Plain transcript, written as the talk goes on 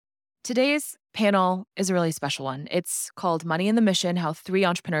Today's panel is a really special one. It's called Money in the Mission: How Three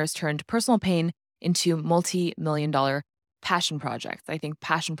Entrepreneurs Turned Personal Pain into Multi-Million-Dollar Passion Projects. I think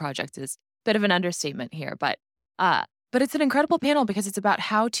passion project is a bit of an understatement here, but it's an incredible panel because it's about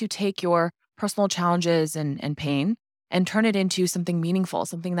how to take your personal challenges and pain and turn it into something meaningful,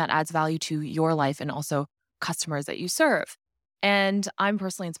 something that adds value to your life and also customers that you serve. And I'm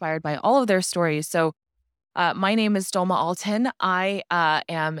personally inspired by all of their stories. So my name is Dolma Alton. I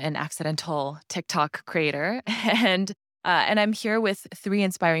am an accidental TikTok creator, and I'm here with three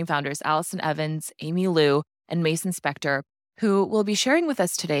inspiring founders: Allison Evans, Amy Liu, and Mason Spector, who will be sharing with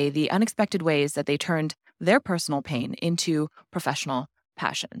us today the unexpected ways that they turned their personal pain into professional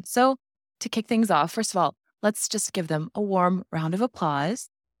passion. So, to kick things off, first of all, let's just give them a warm round of applause.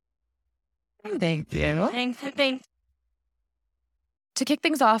 Thank you. Thanks. To kick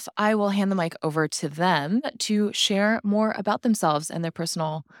things off, I will hand the mic over to them to share more about themselves and their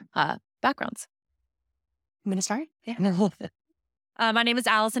personal backgrounds. I'm going to start? Yeah. My name is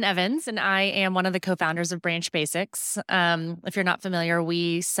Allison Evans, and I am one of the co-founders of Branch Basics. If you're not familiar,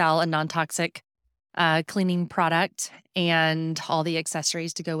 we sell a non-toxic cleaning product and all the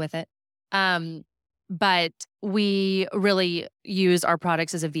accessories to go with it. But we really use our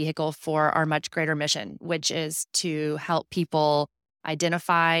products as a vehicle for our much greater mission, which is to help people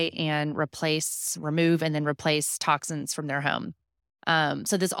identify and remove and then replace toxins from their home.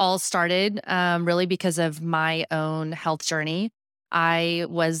 So this all started really because of my own health journey. I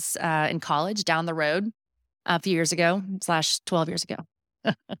was in college down the road a few years ago, / 12 years ago.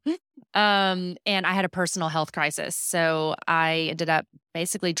 And I had a personal health crisis. So I ended up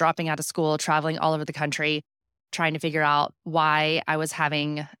basically dropping out of school, traveling all over the country, trying to figure out why I was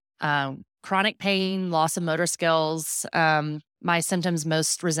having chronic pain, loss of motor skills. My symptoms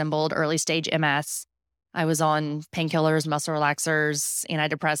most resembled early stage MS. I was on painkillers, muscle relaxers,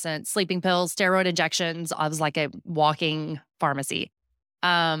 antidepressants, sleeping pills, steroid injections. I was like a walking pharmacy.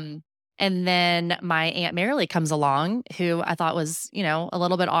 And then my Aunt Marilee comes along, who I thought was, a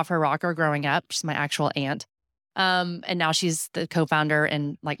little bit off her rocker growing up. She's my actual aunt. And now she's the co-founder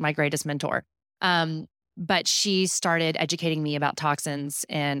and like my greatest mentor. But she started educating me about toxins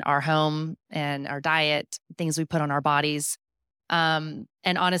in our home and our diet, things we put on our bodies. And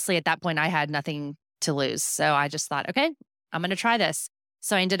honestly, at that point, I had nothing to lose. So I just thought, okay, I'm going to try this.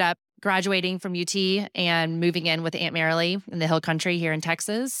 So I ended up graduating from UT and moving in with Aunt Marilee in the Hill Country here in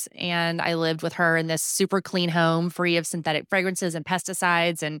Texas. And I lived with her in this super clean home, free of synthetic fragrances and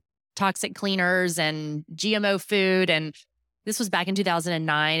pesticides and toxic cleaners and GMO food. And this was back in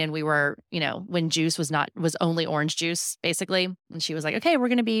 2009. And we were, when juice was only orange juice, basically. And she was like, okay, we're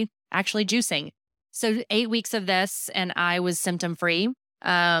going to be actually juicing. So 8 weeks of this, and I was symptom free.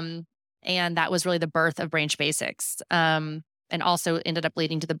 And that was really the birth of Branch Basics. And also ended up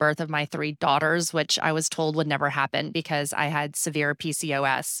leading to the birth of my 3 daughters, which I was told would never happen because I had severe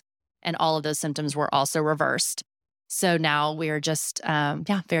PCOS, and all of those symptoms were also reversed. So now we're just,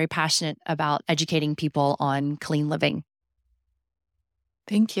 very passionate about educating people on clean living.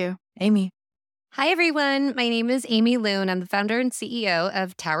 Thank you. Amy. Hi, everyone. My name is Amy Liu, and I'm the founder and CEO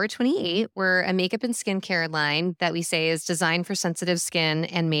of Tower28. We're a makeup and skincare line that we say is designed for sensitive skin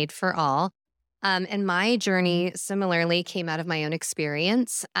and made for all. And my journey similarly came out of my own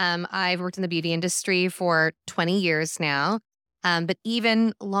experience. I've worked in the beauty industry for 20 years now, but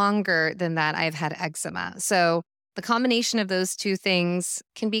even longer than that, I've had eczema. So the combination of those two things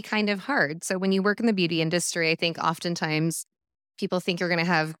can be kind of hard. So when you work in the beauty industry, I think oftentimes people think you're going to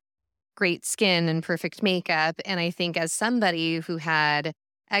have great skin and perfect makeup. And I think as somebody who had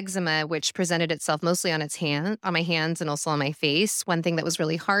eczema, which presented itself mostly on on my hands and also on my face, one thing that was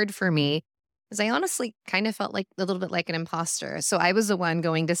really hard for me is I honestly kind of felt like a little bit like an imposter. So I was the one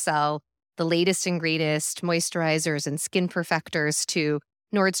going to sell the latest and greatest moisturizers and skin perfectors to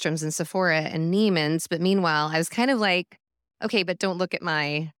Nordstrom's and Sephora and Neiman's. But meanwhile, I was kind of like, okay, but don't look at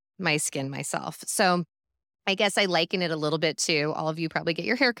my skin myself. So I guess I liken it a little bit to all of you probably get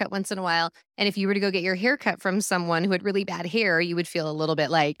your hair cut once in a while. And if you were to go get your hair cut from someone who had really bad hair, you would feel a little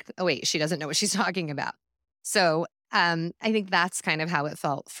bit like, oh, wait, she doesn't know what she's talking about. So I think that's kind of how it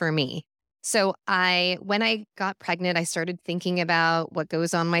felt for me. So when I got pregnant, I started thinking about what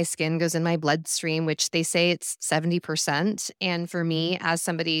goes on my skin goes in my bloodstream, which they say it's 70%. And for me, as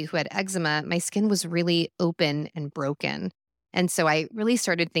somebody who had eczema, my skin was really open and broken. And so I really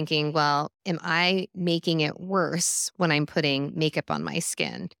started thinking, well, am I making it worse when I'm putting makeup on my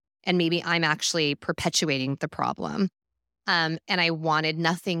skin? And maybe I'm actually perpetuating the problem. And I wanted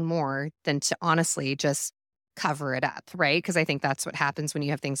nothing more than to honestly just cover it up, right? Because I think that's what happens when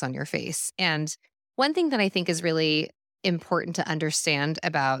you have things on your face. And one thing that I think is really important to understand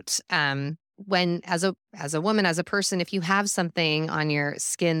about when, as a woman, as a person, if you have something on your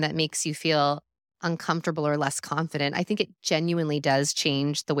skin that makes you feel uncomfortable or less confident, I think it genuinely does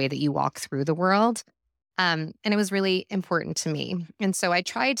change the way that you walk through the world. And it was really important to me. And so I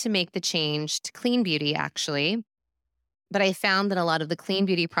tried to make the change to clean beauty, actually. But I found that a lot of the clean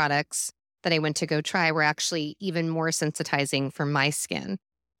beauty products that I went to go try were actually even more sensitizing for my skin.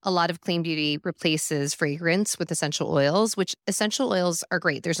 A lot of clean beauty replaces fragrance with essential oils, which essential oils are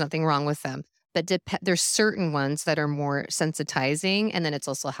great. There's nothing wrong with them. But there's certain ones that are more sensitizing. And then it's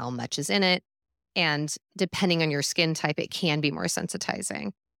also how much is in it. And depending on your skin type, it can be more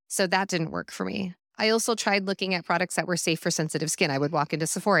sensitizing. So that didn't work for me. I also tried looking at products that were safe for sensitive skin. I would walk into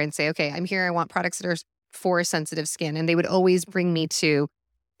Sephora and say, okay, I'm here. I want products that are for sensitive skin. And they would always bring me to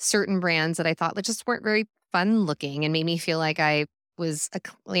certain brands that I thought just weren't very fun looking and made me feel like I was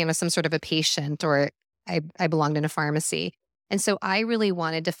some sort of a patient, or I belonged in a pharmacy. And so I really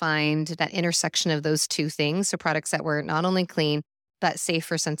wanted to find that intersection of those two things. So products that were not only clean, but safe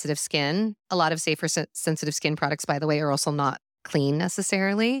for sensitive skin. A lot of safe for sensitive skin products, by the way, are also not clean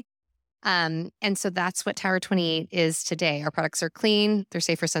necessarily. And so that's what Tower28 is today. Our products are clean. They're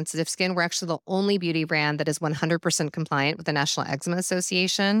safe for sensitive skin. We're actually the only beauty brand that is 100% compliant with the National Eczema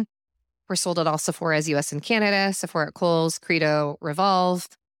Association. We're sold at all Sephora's US and Canada, Sephora at Kohl's, Credo, Revolve.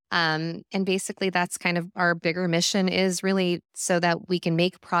 And basically that's kind of our bigger mission, is really so that we can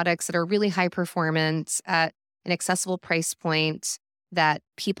make products that are really high performance at an accessible price point that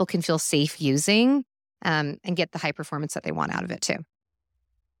people can feel safe using, and get the high performance that they want out of it too.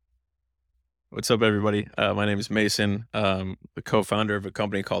 What's up, everybody? My name is Mason. The co-founder of a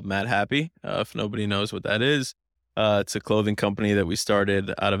company called Madhappy. If nobody knows what that is, it's a clothing company that we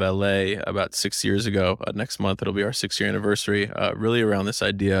started out of LA about 6 years ago. Next month, it'll be our 6-year anniversary, really around this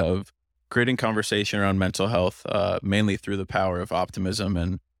idea of creating conversation around mental health, mainly through the power of optimism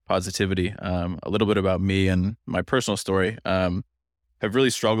and positivity. A little bit about me and my personal story. Have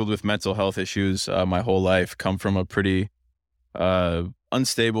really struggled with mental health issues my whole life, come from a pretty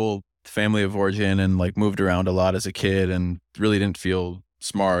unstable family of origin, and moved around a lot as a kid, and really didn't feel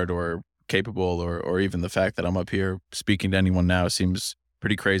smart or capable, or even the fact that I'm up here speaking to anyone now seems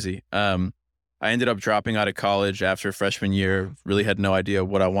pretty crazy. I ended up dropping out of college after freshman year, really had no idea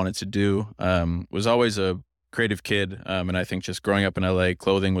what I wanted to do. Was always a creative kid. And I think just growing up in LA,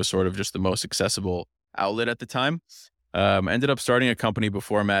 clothing was sort of just the most accessible outlet at the time. Ended up starting a company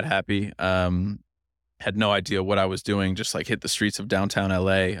before Madhappy. Had no idea what I was doing, just hit the streets of downtown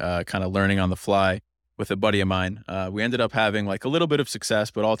LA, kind of learning on the fly with a buddy of mine. We ended up having a little bit of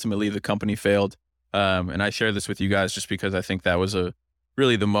success, but ultimately the company failed. And I share this with you guys just because I think that was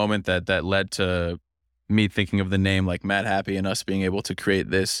really the moment that led to me thinking of the name Madhappy and us being able to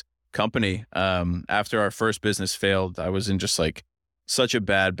create this company. After our first business failed, I was in just such a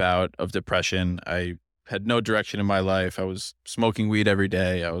bad bout of depression. I had no direction in my life. I was smoking weed every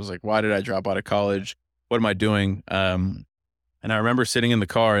day. I was like, why did I drop out of college? What am I doing? And I remember sitting in the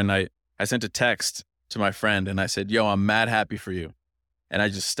car, and I sent a text to my friend, and I said, yo, I'm mad happy for you. And I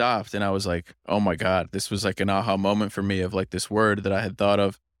just stopped, and I was like, oh my God, this was an aha moment for me of this word that I had thought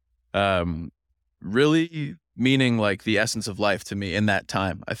of, really meaning the essence of life to me in that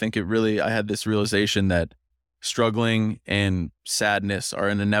time. I think I had this realization that struggling and sadness are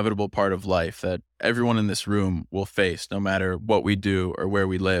an inevitable part of life that everyone in this room will face, no matter what we do or where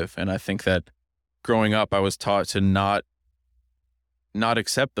we live. And I think that growing up, I was taught to not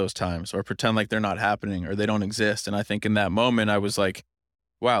accept those times or pretend like they're not happening or they don't exist. And I think in that moment, I was like,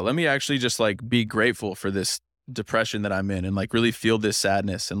 wow, let me actually just be grateful for this depression that I'm in, and really feel this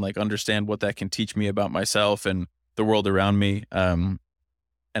sadness, and understand what that can teach me about myself and the world around me, and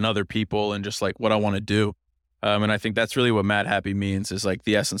other people, and just what I want to do. And I think that's really what Madhappy means, is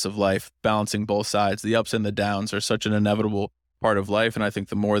the essence of life, balancing both sides. The ups and the downs are such an inevitable part of life. And I think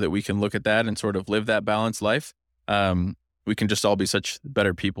the more that we can look at that and sort of live that balanced life, we can just all be such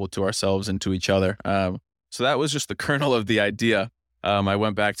better people to ourselves and to each other. So that was just the kernel of the idea. I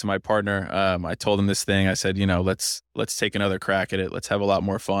went back to my partner. I told him this thing. I said, let's take another crack at it. Let's have a lot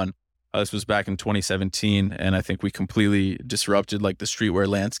more fun. This was back in 2017. And I think we completely disrupted the streetwear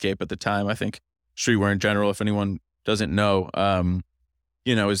landscape at the time. I think streetwear in general, if anyone doesn't know,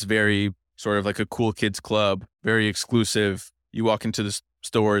 is very sort of a cool kids club, very exclusive. You walk into the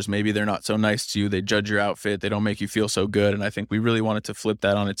stores, maybe they're not so nice to you. They judge your outfit. They don't make you feel so good. And I think we really wanted to flip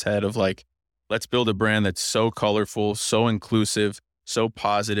that on its head of let's build a brand that's so colorful, so inclusive, so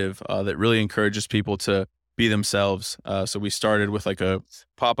positive, that really encourages people to be themselves. So we started with a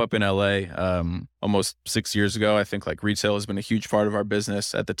pop-up in LA almost 6 years ago. I think retail has been a huge part of our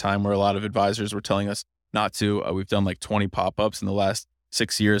business at the time, where a lot of advisors were telling us not to. We've done like 20 pop-ups in the last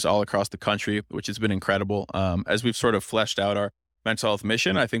 6 years all across the country, which has been incredible. As we've sort of fleshed out our mental health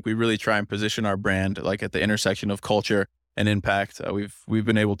mission, I think we really try and position our brand like at the intersection of culture and impact. We've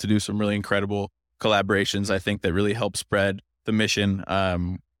been able to do some really incredible collaborations, I think, that really help spread the mission,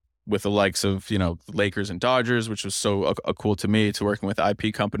 with the likes of, Lakers and Dodgers, which was so cool to me, to working with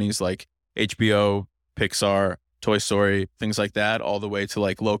IP companies like HBO, Pixar, Toy Story, things like that, all the way to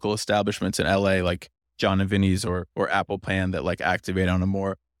like local establishments in LA, like John and Vinny's or Apple Pan, that like activate on a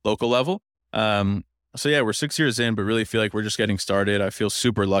more local level. So yeah, we're 6 years in, but really feel like we're just getting started. I feel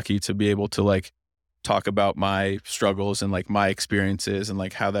super lucky to be able to like talk about my struggles and like my experiences and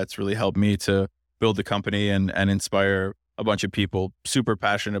like how that's really helped me to build the company and inspire a bunch of people. Super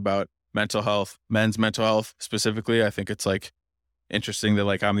passionate about mental health, men's mental health specifically. I think it's like interesting that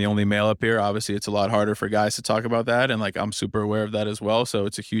like I'm the only male up here. Obviously, it's a lot harder for guys to talk about that, and like I'm super aware of that as well. So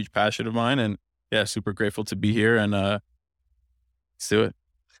it's a huge passion of mine, and yeah, super grateful to be here. And let's do it.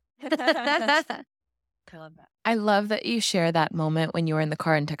 I love that. I love that you share that moment when you were in the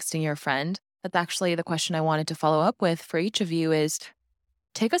car and texting your friend. That's actually the question I wanted to follow up with for each of you is,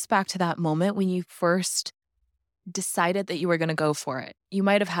 take us back to that moment when you first decided that you were going to go for it. You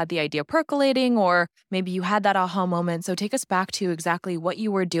might have had the idea percolating, or maybe you had that aha moment. So take us back to exactly what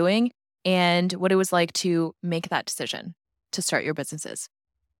you were doing and what it was like to make that decision to start your businesses.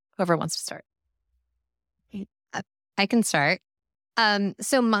 Whoever wants to start. I can start.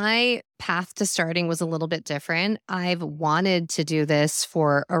 So my path to starting was a little bit different. I've wanted to do this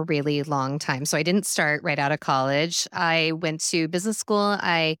for a really long time. So I didn't start right out of college. I went to business school.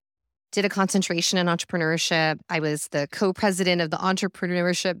 I did a concentration in entrepreneurship. I was the co-president of the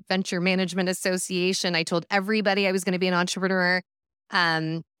Entrepreneurship Venture Management Association. I told everybody I was going to be an entrepreneur.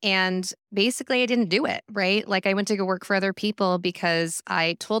 And basically I didn't do it, right? Like I went to go work for other people because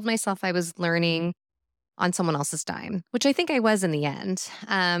I told myself I was learning on someone else's dime, which I think I was in the end.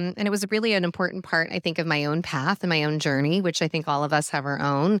 And it was really an important part, I think, of my own path and my own journey, which I think all of us have our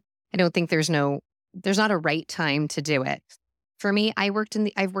own. I don't think there's not a right time to do it. For me, I've worked in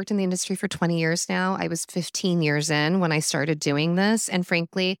the industry for 20 years now. I was 15 years in when I started doing this. And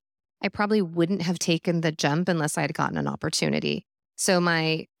frankly, I probably wouldn't have taken the jump unless I'd gotten an opportunity. So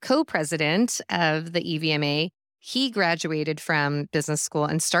my co-president of the EVMA, he graduated from business school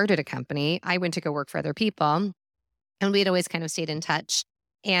and started a company. I went to go work for other people, and we had always kind of stayed in touch.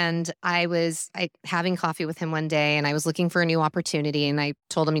 And I was having coffee with him one day, and I was looking for a new opportunity. And I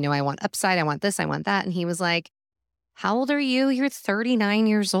told him, I want upside, I want this, I want that. And he was like, how old are you? You're 39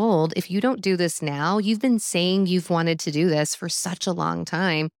 years old. If you don't do this now, you've been saying you've wanted to do this for such a long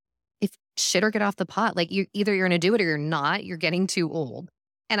time. If shit or get off the pot, like you're going to do it or you're not. You're getting too old.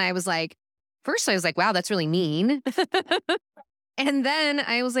 And I was like, first I was like, wow, that's really mean. And then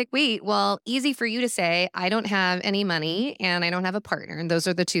I was like, wait, well, easy for you to say, I don't have any money and I don't have a partner. And those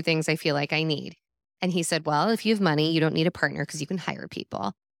are the two things I feel like I need. And he said, well, if you have money, you don't need a partner because you can hire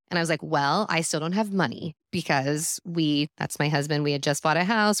people. And I was like, well, I still don't have money because that's my husband. We had just bought a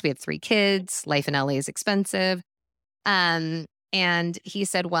house. We have 3 kids. Life in LA is expensive. And he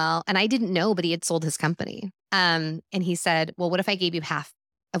said, well, and I didn't know, but he had sold his company. And he said, well, what if I gave you half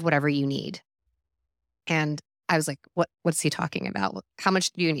of whatever you need? And I was like, what's he talking about? How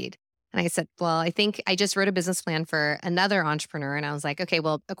much do you need? And I said, well, I think I just wrote a business plan for another entrepreneur. And I was like, okay,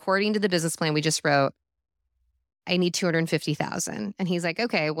 well, according to the business plan we just wrote, I need $250,000. And he's like,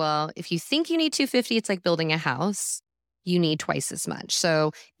 okay, well, if you think you need $250,000, it's like building a house. You need twice as much.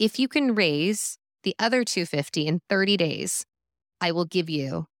 So if you can raise the other $250,000 in 30 days, I will give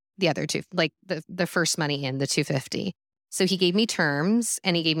you the other two, like the first money in the $250,000. So he gave me terms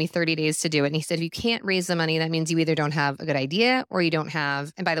and he gave me 30 days to do it. And he said, if you can't raise the money, that means you either don't have a good idea or you don't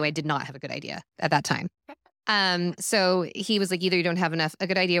have, and by the way, I did not have a good idea at that time. So he was like, either you don't have a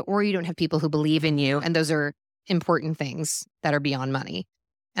good idea or you don't have people who believe in you. And those are important things that are beyond money.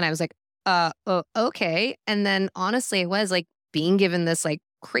 And I was like, okay. And then honestly, it was like being given this like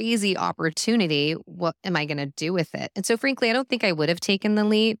crazy opportunity. What am I going to do with it? And so frankly, I don't think I would have taken the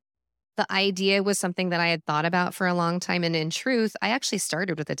leap. The idea was something that I had thought about for a long time. And in truth, I actually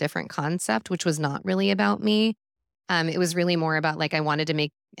started with a different concept, which was not really about me. It was really more about like, I wanted to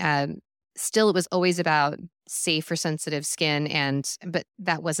make, still, it was always about safe for sensitive skin. But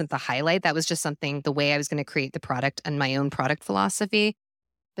that wasn't the highlight. That was just something, the way I was going to create the product and my own product philosophy.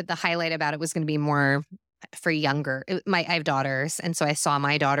 But the highlight about it was going to be more for younger. I have daughters. And so I saw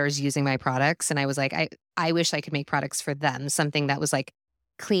my daughters using my products. And I was like, I wish I could make products for them. Something that was like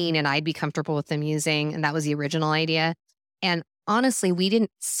clean and I'd be comfortable with them using. And that was the original idea. And honestly, we didn't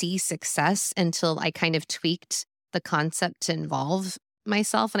see success until I kind of tweaked the concept to involve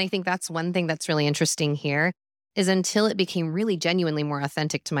myself. And I think that's one thing that's really interesting here is until it became really genuinely more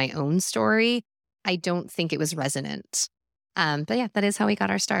authentic to my own story, I don't think it was resonant. But yeah, that is how we got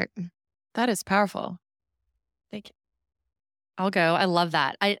our start. That is powerful. Thank you. I'll go. I love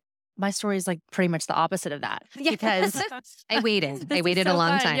that. My story is like pretty much the opposite of that because I waited a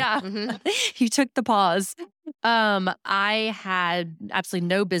long time. Yeah. You took the pause. I had absolutely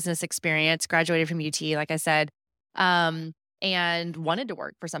no business experience, graduated from UT, like I said, and wanted to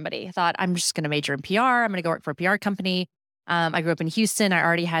work for somebody. I thought, I'm just going to major in PR. I'm going to go work for a PR company. I grew up in Houston. I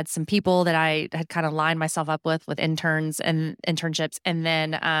already had some people that I had kind of lined myself up with interns and internships. And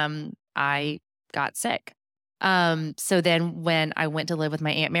then I got sick. So then when I went to live with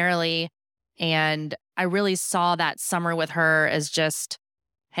my Aunt Marilee, and I really saw that summer with her as just,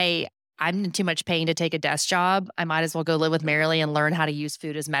 hey, I'm in too much pain to take a desk job. I might as well go live with Marilee and learn how to use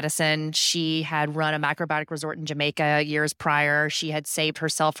food as medicine. She had run a macrobiotic resort in Jamaica years prior. She had saved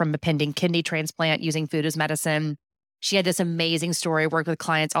herself from a pending kidney transplant using food as medicine. She had this amazing story, worked with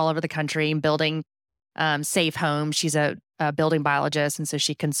clients all over the country, building safe homes. She's a building biologist, and so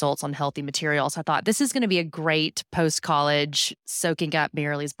she consults on healthy materials. I thought, this is going to be a great post-college soaking up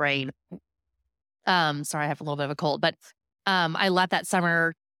Marilee's brain. Sorry, I have a little bit of a cold, but I left that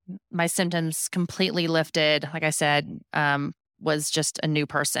summer. My symptoms completely lifted. Like I said, was just a new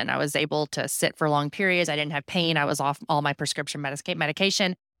person. I was able to sit for long periods. I didn't have pain. I was off all my prescription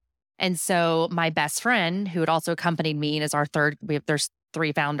medication. And so my best friend, who had also accompanied me and is our third, there's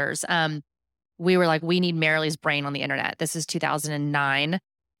 3 founders. We were like, we need Marilee's brain on the internet. This is 2009.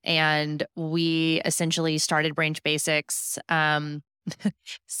 And we essentially started Branch Basics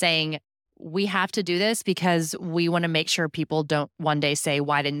saying, we have to do this because we want to make sure people don't one day say,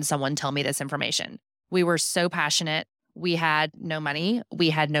 why didn't someone tell me this information? We were so passionate. We had no money. We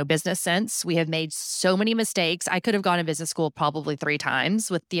had no business sense. We have made so many mistakes. I could have gone to business school probably 3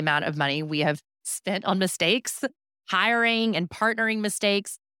 times with the amount of money we have spent on mistakes, hiring and partnering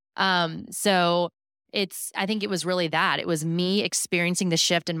mistakes. So I think it was really that. It was me experiencing the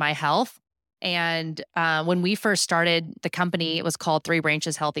shift in my health. And when we first started the company, it was called 3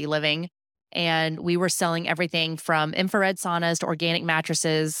 Branches Healthy Living. And we were selling everything from infrared saunas to organic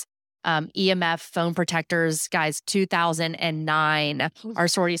mattresses, EMF phone protectors. Guys, 2009, our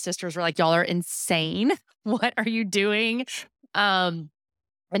sorority sisters were like, y'all are insane. What are you doing? And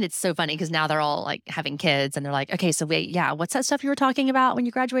it's so funny because now they're all like having kids and they're like, okay, so wait, yeah, what's that stuff you were talking about when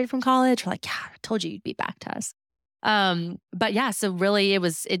you graduated from college? We're like, yeah, I told you you'd be back to us. But yeah, so really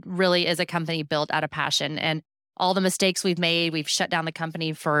it really is a company built out of passion, and all the mistakes we've made, we've shut down the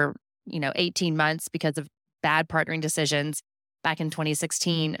company for 18 months because of bad partnering decisions back in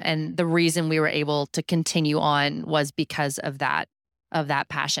 2016. And the reason we were able to continue on was because of that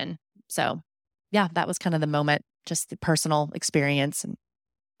passion. So yeah, that was kind of the moment, just the personal experience. And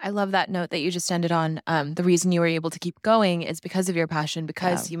I love that note that you just ended on. The reason you were able to keep going is because of your passion,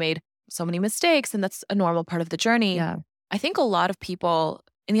 because you made so many mistakes, and that's a normal part of the journey. Yeah. I think a lot of people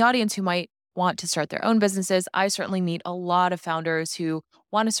in the audience who might want to start their own businesses, I certainly meet a lot of founders who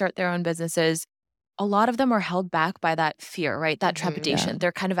want to start their own businesses. A lot of them are held back by that fear, right? That trepidation. Yeah.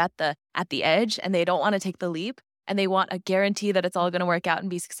 They're kind of at the edge, and they don't want to take the leap, and they want a guarantee that it's all going to work out and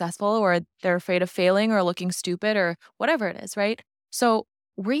be successful, or they're afraid of failing or looking stupid or whatever it is, right? So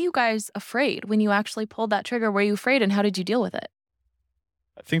were you guys afraid when you actually pulled that trigger? Were you afraid, and how did you deal with it?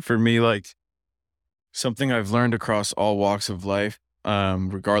 I think for me, like, something I've learned across all walks of life,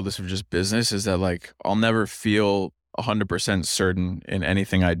 regardless of just business, is that like I'll never feel 100% certain in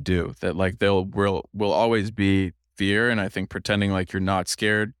anything I do. That like will always be fear, and I think pretending like you're not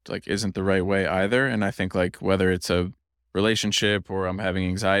scared like isn't the right way either. And I think like whether it's a relationship or I'm having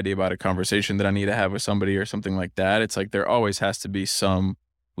anxiety about a conversation that I need to have with somebody or something like that, it's like there always has to be some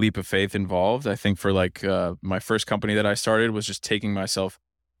leap of faith involved. I think for like my first company that I started was just taking myself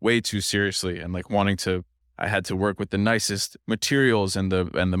way too seriously and like I had to work with the nicest materials and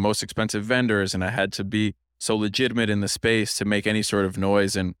the most expensive vendors, and I had to be so legitimate in the space to make any sort of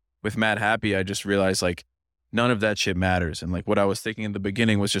noise. And with Madhappy, I just realized like none of that shit matters. And like what I was thinking in the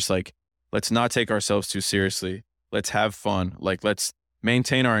beginning was just like, let's not take ourselves too seriously. Let's have fun. Like let's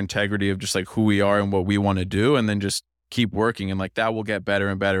maintain our integrity of just like who we are and what we want to do, and then just keep working, and like that will get better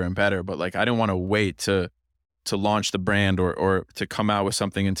and better and better. But like I didn't want to wait to launch the brand or to come out with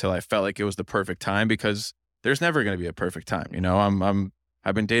something until I felt like it was the perfect time, because there's never going to be a perfect time.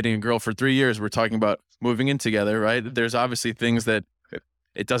 I've been dating a girl for 3 years. We're talking about moving in together, right? There's obviously things that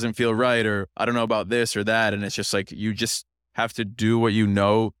it doesn't feel right, or I don't know about this or that. And it's just like, you just have to do what you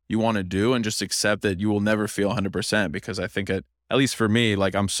know you want to do and just accept that you will never feel 100%. Because I think at least for me,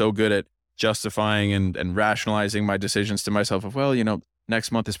 like I'm so good at justifying and rationalizing my decisions to myself of, well,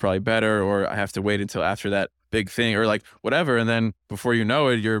 next month is probably better, or I have to wait until after that big thing, or like whatever. And then before you know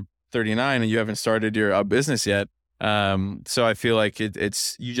it, you're 39 and you haven't started your business yet. So I feel like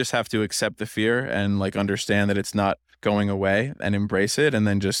it's, you just have to accept the fear and like understand that it's not going away and embrace it, and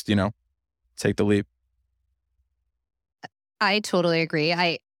then just, take the leap. I totally agree.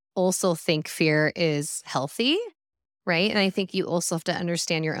 I also think fear is healthy, right? And I think you also have to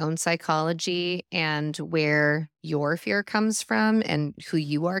understand your own psychology and where your fear comes from and who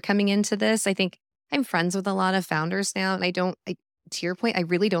you are coming into this. I think I'm friends with a lot of founders now, and to your point, I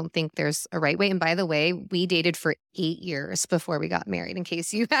really don't think there's a right way. And by the way, we dated for 8 years before we got married, in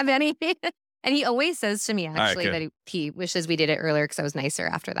case you have any. And he always says to me, actually, that he wishes we did it earlier because I was nicer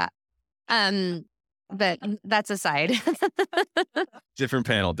after that. But that's aside. Different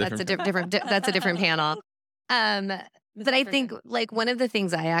panel. That's a different panel. But I think like one of the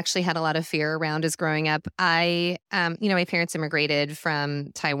things I actually had a lot of fear around is growing up. My parents immigrated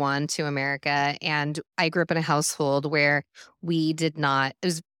from Taiwan to America, and I grew up in a household where we did not, it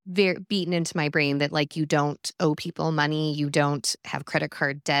was very beaten into my brain that like, you don't owe people money. You don't have credit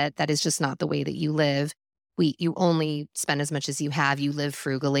card debt. That is just not the way that you live. You only spend as much as you have. You live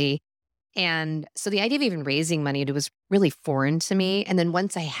frugally. And so the idea of even raising money was really foreign to me. And then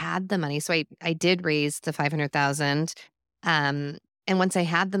once I had the money, so I did raise the 500,000. And once I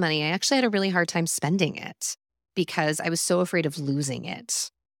had the money, I actually had a really hard time spending it because I was so afraid of losing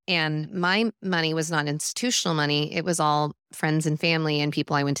it. And my money was not institutional money. It was all friends and family and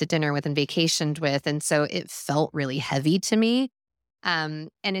people I went to dinner with and vacationed with. And so it felt really heavy to me. And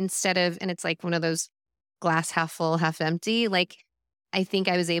it's like one of those glass half full, half empty, like, I think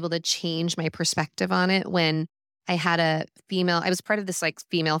I was able to change my perspective on it when I had I was part of this like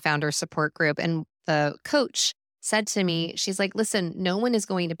female founder support group, and the coach said to me, she's like, listen, no one is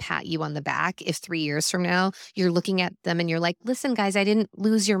going to pat you on the back if 3 years from now you're looking at them and you're like, listen, guys, I didn't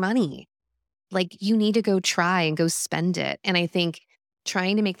lose your money. Like, you need to go try and go spend it. And I think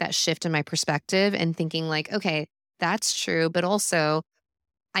trying to make that shift in my perspective and thinking like, okay, that's true, but also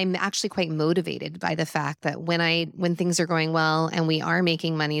I'm actually quite motivated by the fact that when things are going well and we are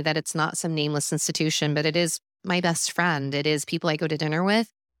making money, that it's not some nameless institution, but it is my best friend. It is people I go to dinner with.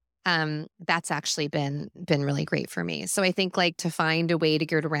 That's actually been really great for me. So I think like to find a way to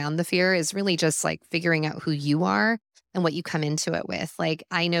get around the fear is really just like figuring out who you are and what you come into it with. Like,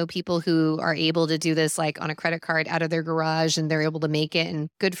 I know people who are able to do this like on a credit card out of their garage, and they're able to make it, and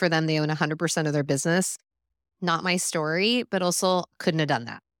good for them. They own 100% of their business. Not my story, but also couldn't have done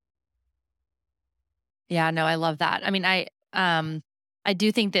that. Yeah, no, I love that. I mean, I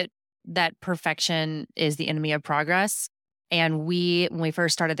do think that perfection is the enemy of progress. And when we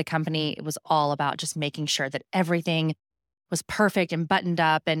first started the company, it was all about just making sure that everything was perfect and buttoned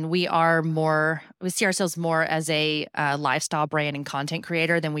up. And we see ourselves more as a lifestyle brand and content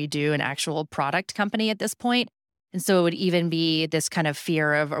creator than we do an actual product company at this point. And so it would even be this kind of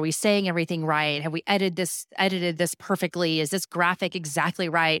fear of, are we saying everything right? Have we edited this perfectly? Is this graphic exactly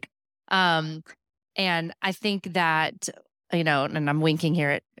right? And I think that, and I'm winking here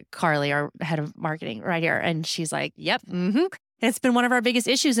at Carly, our head of marketing right here. And she's like, yep. Mm-hmm. It's been one of our biggest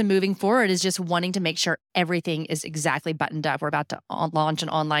issues in moving forward, is just wanting to make sure everything is exactly buttoned up. We're about to launch an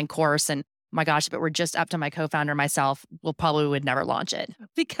online course, and my gosh, if it were just up to my co-founder, myself, probably would never launch it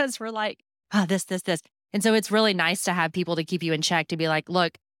because we're like, this. And so it's really nice to have people to keep you in check, to be like,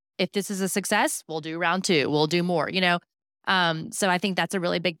 look, if this is a success, we'll do round 2, we'll do more, So I think that's a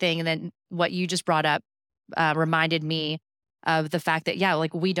really big thing. And then what you just brought up reminded me of the fact that,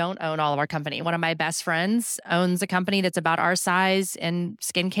 like, we don't own all of our company. One of my best friends owns a company that's about our size in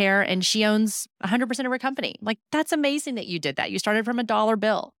skincare, and she owns 100% of her company. Like, that's amazing that you did that. You started from a dollar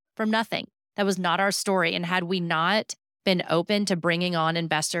bill, from nothing. That was not our story. And had we not been open to bringing on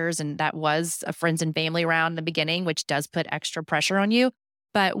investors, and that was a friends and family round in the beginning, which does put extra pressure on you,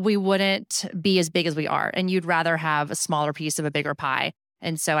 but we wouldn't be as big as we are. And you'd rather have a smaller piece of a bigger pie.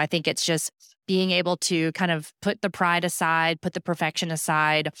 And so I think it's just being able to kind of put the pride aside, put the perfection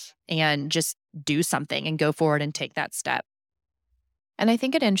aside, and just do something and go forward and take that step. And I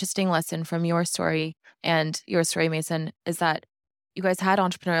think an interesting lesson from your story and your story, Mason, is that you guys had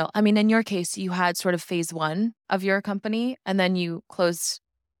entrepreneurial. I mean, in your case, you had sort of phase 1 of your company, and then you closed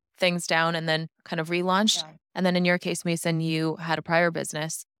things down and then kind of relaunched. Yeah. And then in your case, Mason, you had a prior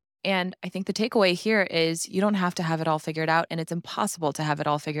business. And I think the takeaway here is you don't have to have it all figured out, and it's impossible to have it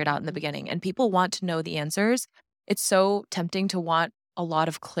all figured out in the beginning. And people want to know the answers. It's so tempting to want a lot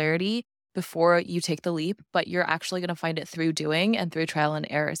of clarity before you take the leap, but you're actually going to find it through doing and through trial and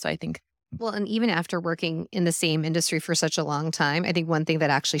error. So I think, well, and even after working in the same industry for such a long time, I think one thing that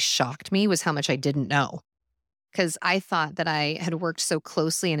actually shocked me was how much I didn't know. because I thought that I had worked so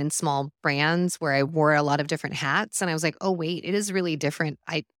closely and in small brands where I wore a lot of different hats. And I was like, oh, wait, it is really different.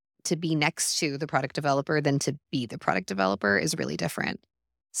 To be next to the product developer than to be the product developer is really different.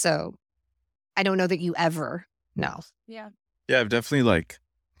 So I don't know that you ever know. Yeah. Yeah, I've definitely like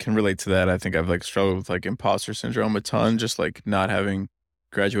can relate to that. I think I've like struggled with like imposter syndrome a ton, just like not having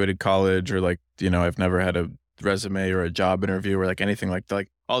graduated college or like, I've never had a resume or a job interview or like anything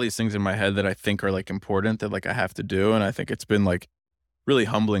like all these things in my head that I think are like important that like I have to do. And I think it's been like really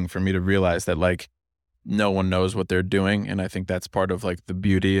humbling for me to realize that like no one knows what they're doing. And I think that's part of like the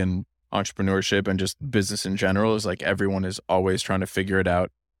beauty and entrepreneurship and just business in general is like everyone is always trying to figure it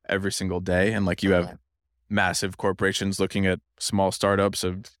out every single day. And like you have massive corporations looking at small startups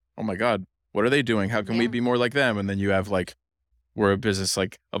of, oh my God, what are they doing? How can we be more like them? And then you have like, we're a business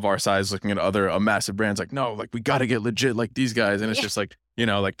like of our size looking at other massive brands like, no, like we got to get legit like these guys. And it's just like,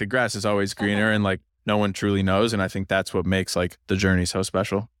 like the grass is always greener and like no one truly knows. And I think that's what makes like the journey so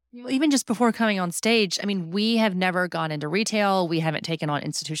special. Even just before coming on stage, I mean, we have never gone into retail. We haven't taken on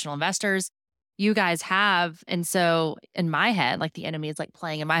institutional investors. You guys have. And so in my head, like the enemy is like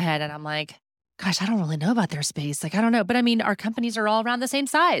playing in my head. And I'm like, gosh, I don't really know about their space. Like, I don't know. But I mean, our companies are all around the same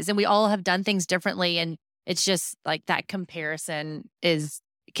size and we all have done things differently. And it's just like that comparison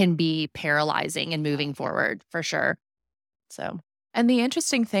can be paralyzing and moving forward for sure. So, and the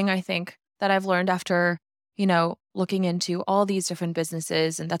interesting thing I think that I've learned after, looking into all these different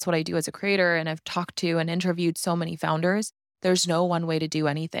businesses, and that's what I do as a creator, and I've talked to and interviewed so many founders, there's no one way to do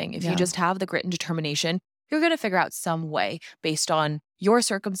anything. If you just have the grit and determination, you're going to figure out some way based on your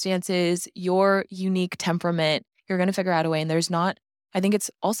circumstances, your unique temperament. You're going to figure out a way. And I think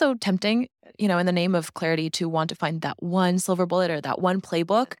it's also tempting, in the name of clarity to want to find that one silver bullet or that one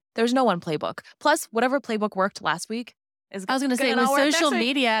playbook. There's no one playbook. Plus, whatever playbook worked last week, I was going to say, with social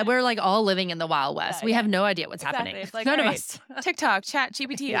media, we're like all living in the Wild West. We have no idea what's happening. It's like, none of us. TikTok, Chat,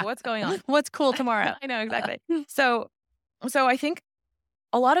 GPT, what's going on? What's cool tomorrow? I know, exactly. So I think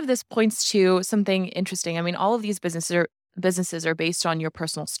a lot of this points to something interesting. I mean, all of these businesses are based on your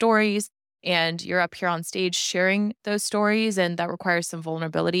personal stories, and you're up here on stage sharing those stories, and that requires some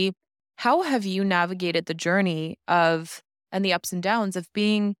vulnerability. How have you navigated the journey and the ups and downs of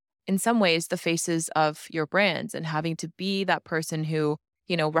being, in some ways, the faces of your brands and having to be that person who,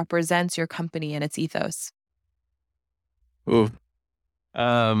 represents your company and its ethos? Ooh.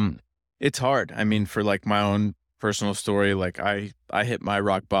 It's hard. I mean, for like my own personal story, like I hit my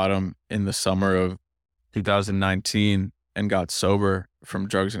rock bottom in the summer of 2019 and got sober from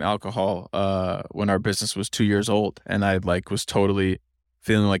drugs and alcohol when our business was 2 years old. And I like was totally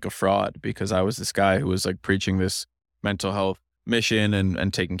feeling like a fraud because I was this guy who was like preaching this mental health mission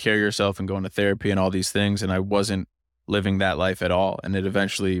and taking care of yourself and going to therapy and all these things. And I wasn't living that life at all. And it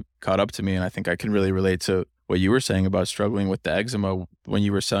eventually caught up to me. And I think I can really relate to what you were saying about struggling with the eczema when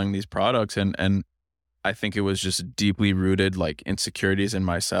you were selling these products. And I think it was just deeply rooted like insecurities in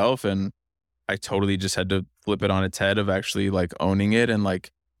myself. And I totally just had to flip it on its head of actually like owning it and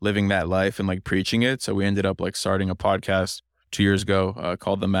like living that life and like preaching it. So we ended up like starting a podcast 2 years ago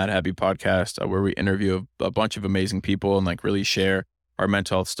called the Madhappy podcast, where we interview a bunch of amazing people and like really share our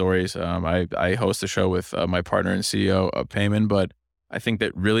mental health stories. I host a show with my partner and CEO of Payman, but I think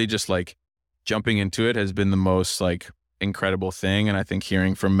that really just like jumping into it has been the most like incredible thing. And I think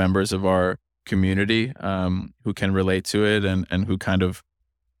hearing from members of our community who can relate to it and who kind of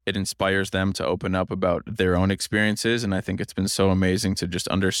it inspires them to open up about their own experiences. And I think it's been so amazing to just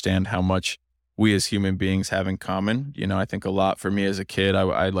understand how much we as human beings have in common. I think a lot for me as a kid,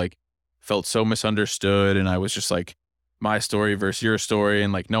 I like felt so misunderstood, and I was just like my story versus your story,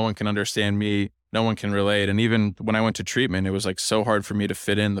 and like no one can understand me, no one can relate. And even when I went to treatment, it was like so hard for me to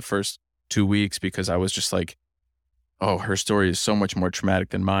fit in the first 2 weeks because I was just like, oh, her story is so much more traumatic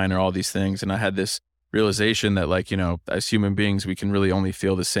than mine, or all these things. And I had this realization that like, as human beings, we can really only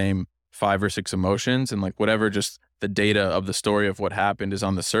feel the same 5 or 6 emotions, and like whatever just the data of the story of what happened is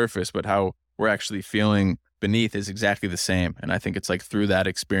on the surface, but how we're actually feeling beneath is exactly the same. And I think it's like through that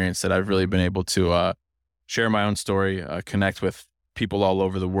experience that I've really been able to share my own story, connect with people all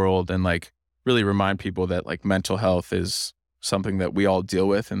over the world, and like really remind people that like mental health is something that we all deal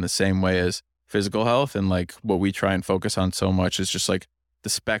with in the same way as physical health. And like what we try and focus on so much is just like the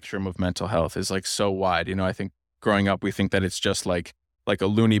spectrum of mental health is like so wide. I think growing up, we think that it's just like a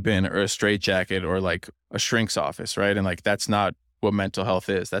loony bin or a straitjacket or like a shrink's office, right? And like that's not what mental health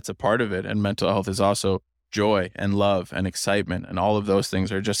is. That's a part of it. And mental health is also joy and love and excitement. And all of those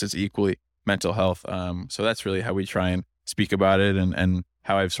things are just as equally mental health. So that's really how we try and speak about it, and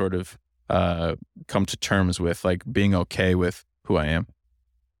how I've sort of come to terms with like being okay with who I am.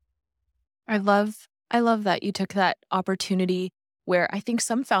 I love I love that you took that opportunity where I think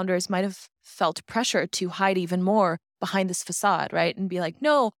some founders might have felt pressure to hide even more behind this facade, right? And be like,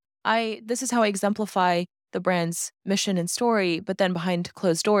 no, this is how I exemplify the brand's mission and story. But then behind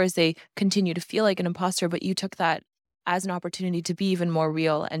closed doors, they continue to feel like an imposter. But you took that as an opportunity to be even more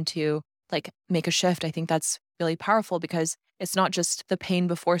real and to like make a shift. I think that's really powerful because it's not just the pain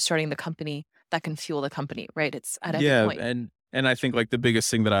before starting the company that can fuel the company, right? It's at every Yeah, point. and I think like the biggest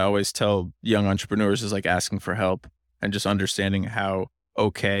thing that I always tell young entrepreneurs is like asking for help and just understanding how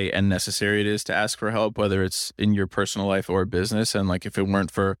okay and necessary it is to ask for help, whether it's in your personal life or business. And like if it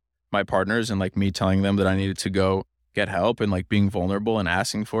weren't for my partners and like me telling them that I needed to go get help and like being vulnerable and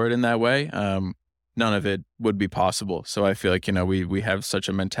asking for it in that way, none of it would be possible. So I feel like, we have such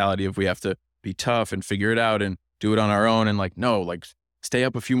a mentality of we have to be tough and figure it out and do it on our own. And like, no, like stay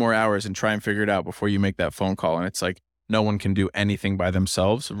up a few more hours and try and figure it out before you make that phone call. And it's like, no one can do anything by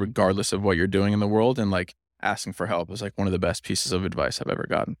themselves, regardless of what you're doing in the world. And like asking for help is like one of the best pieces of advice I've ever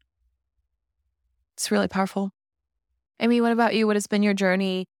gotten. It's really powerful. Amy, what about you? What has been your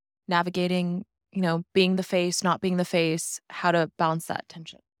journey navigating, being the face, not being the face, how to balance that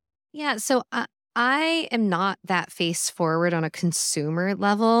tension? Yeah. So I am not that face forward on a consumer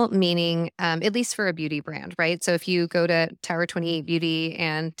level, meaning at least for a beauty brand, right? So if you go to Tower28 Beauty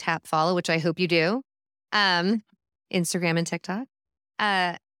and tap follow, which I hope you do, Instagram and TikTok,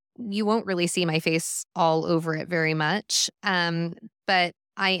 you won't really see my face all over it very much. But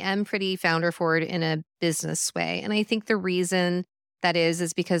I am pretty founder forward in a business way. And I think the reason that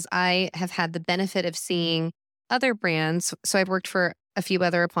is because I have had the benefit of seeing other brands. So I've worked for a few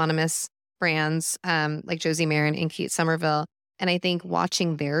other eponymous brands like Josie Marin and Kate Somerville. And I think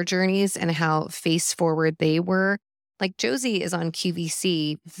watching their journeys and how face forward they were, like Josie is on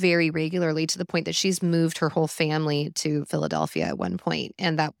QVC very regularly to the point that she's moved her whole family to Philadelphia at one point,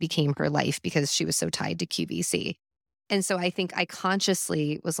 and that became her life because she was so tied to QVC. And so I think I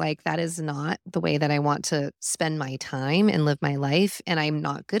consciously was like, that is not the way that I want to spend my time and live my life. And I'm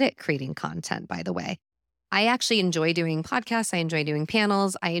not good at creating content, by the way. I actually enjoy doing podcasts. I enjoy doing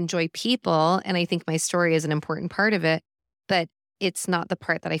panels. I enjoy people. And I think my story is an important part of it, but it's not the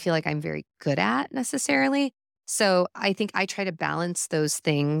part that I feel like I'm very good at necessarily. So I think I try to balance those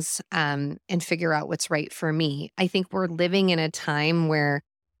things and figure out what's right for me. I think we're living in a time where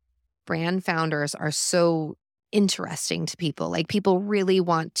brand founders are so interesting to people. Like people really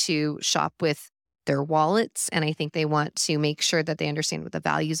want to shop with their wallets. And I think they want to make sure that they understand what the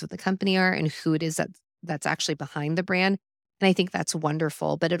values of the company are and who it is that's actually behind the brand. And I think that's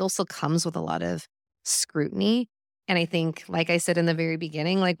wonderful, but it also comes with a lot of scrutiny. And I think, like I said in the very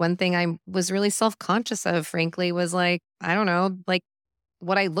beginning, like one thing I was really self-conscious of, frankly, was like, I don't know, like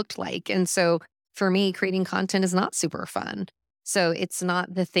what I looked like. And so for me, creating content is not super fun. So it's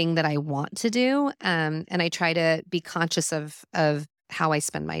not the thing that I want to do. And I try to be conscious of how I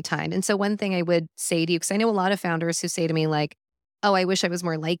spend my time. And so one thing I would say to you, because I know a lot of founders who say to me like, oh, I wish I was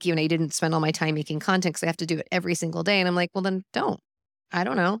more like you and I didn't spend all my time making content because I have to do it every single day. And I'm like, well, then don't. I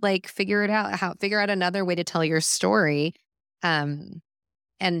don't know, like figure out another way to tell your story and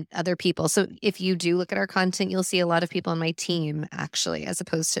other people. So if you do look at our content, you'll see a lot of people on my team actually, as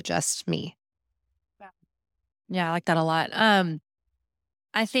opposed to just me. Yeah, I like that a lot.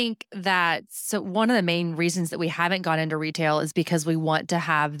 I think that one of the main reasons that we haven't gone into retail is because we want to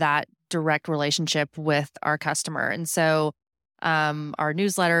have that direct relationship with our customer. And so our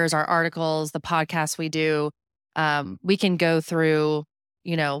newsletters, our articles, the podcasts we do, we can go through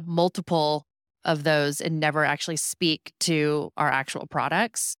multiple of those and never actually speak to our actual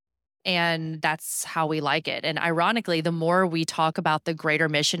products. And that's how we like it. And ironically, the more we talk about the greater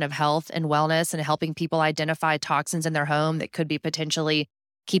mission of health and wellness and helping people identify toxins in their home that could be potentially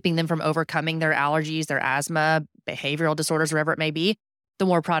keeping them from overcoming their allergies, their asthma, behavioral disorders, whatever it may be, the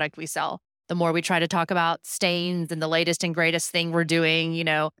more product we sell. The more we try to talk about stains and the latest and greatest thing we're doing,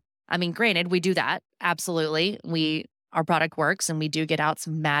 granted, we do that. Absolutely. Our product works and we do get out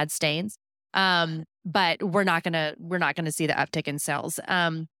some mad stains. But we're not gonna see the uptick in sales.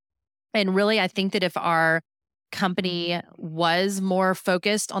 And really, I think that if our company was more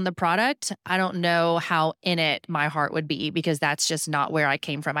focused on the product, I don't know how in it my heart would be, because that's just not where I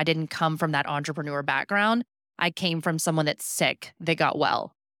came from. I didn't come from that entrepreneur background. I came from someone that's sick that got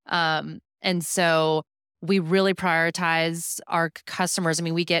well. And so we really prioritize our customers. I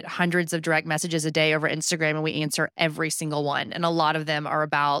mean, we get hundreds of direct messages a day over Instagram and we answer every single one. And a lot of them are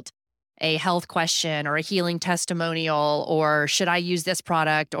about a health question or a healing testimonial, or should I use this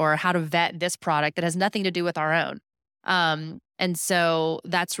product, or how to vet this product that has nothing to do with our own. And so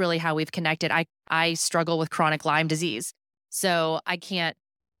that's really how we've connected. I struggle with chronic Lyme disease. So I can't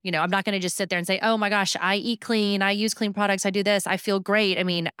I'm not going to just sit there and say, oh my gosh, I eat clean, I use clean products, I do this, I feel great. I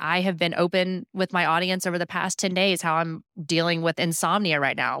mean, I have been open with my audience over the past 10 days how I'm dealing with insomnia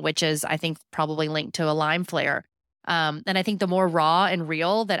right now, which is, I think, probably linked to a Lyme flare. And I think the more raw and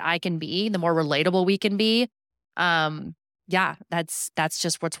real that I can be, the more relatable we can be. Yeah, that's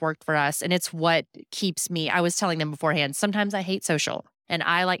just what's worked for us. And it's what keeps me. I was telling them beforehand, sometimes I hate social and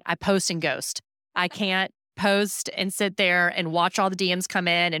I post and ghost. I can't post and sit there and watch all the DMs come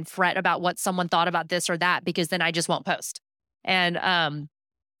in and fret about what someone thought about this or that, because then I just won't post. And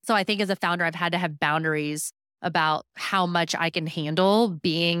so I think as a founder, I've had to have boundaries about how much I can handle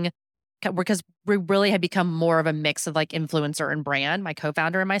being, because we really have become more of a mix of like influencer and brand, my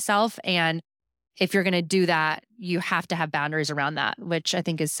co-founder and myself. And if you're going to do that, you have to have boundaries around that, which I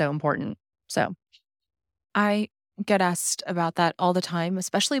think is so important. So I get asked about that all the time,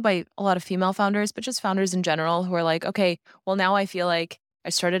 especially by a lot of female founders, but just founders in general who are like, okay, well, now I feel like I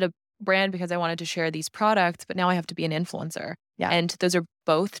started a brand because I wanted to share these products, but now I have to be an influencer. Yeah. And those are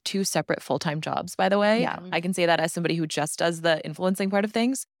both two separate full-time jobs, by the way. Yeah. I can say that as somebody who just does the influencing part of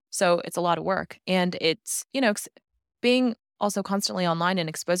things. So it's a lot of work. And it's, being also constantly online and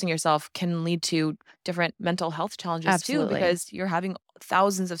exposing yourself can lead to different mental health challenges Absolutely. too, because you're having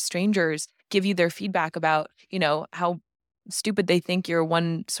thousands of strangers give you their feedback about, how stupid they think your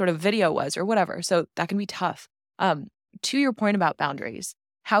one sort of video was or whatever. So that can be tough. To your point about boundaries,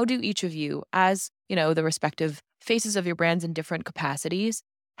 how do each of you, as, the respective faces of your brands in different capacities,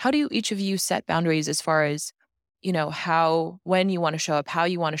 how do each of you set boundaries as far as, when you want to show up, how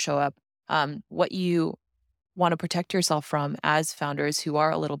you want to show up, what you want to protect yourself from as founders who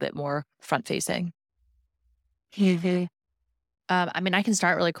are a little bit more front-facing? I mean, I can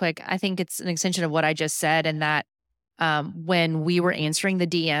start really quick. I think it's an extension of what I just said, and that when we were answering the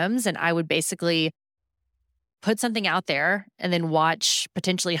DMs and I would basically put something out there and then watch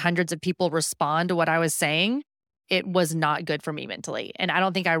potentially hundreds of people respond to what I was saying, it was not good for me mentally. And I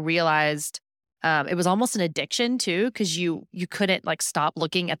don't think I realized it was almost an addiction too, because you couldn't stop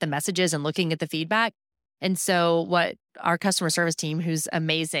looking at the messages and looking at the feedback. And so what our customer service team, who's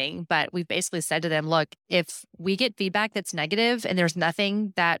amazing, but we've basically said to them, look, if we get feedback that's negative and there's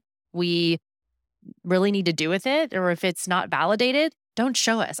nothing that we really need to do with it, or if it's not validated, don't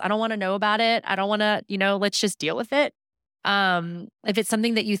show us. I don't want to know about it. I don't want to, let's just deal with it. If it's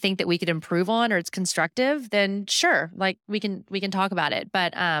something that you think that we could improve on or it's constructive, then sure, we can talk about it.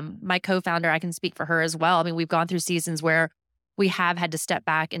 But my co-founder, I can speak for her as well. I mean, we've gone through seasons where we have had to step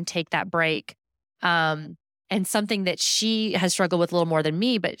back and take that break. And something that she has struggled with a little more than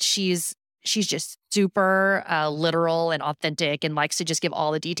me, but she's just super literal and authentic and likes to just give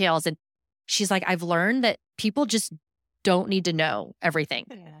all the details. And she's like, I've learned that people just don't need to know everything.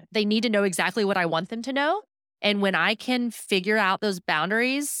 They need to know exactly what I want them to know. And when I can figure out those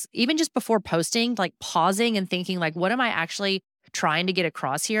boundaries, even just before posting, pausing and thinking, what am I actually trying to get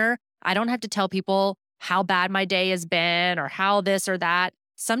across here? I don't have to tell people how bad my day has been or how this or that.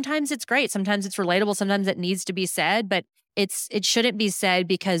 Sometimes it's great. Sometimes it's relatable. Sometimes it needs to be said, but it shouldn't be said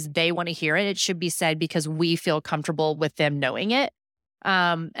because they want to hear it. It should be said because we feel comfortable with them knowing it.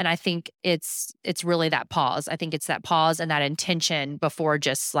 And I think it's really that pause. I think it's that pause and that intention before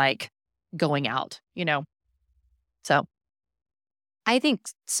just going out, So I think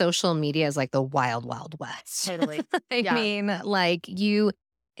social media is like the wild, wild west. Totally. I mean,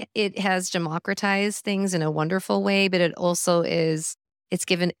 it has democratized things in a wonderful way, but it also it's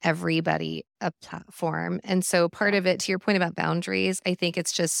given everybody a platform. And so part of it, to your point about boundaries, I think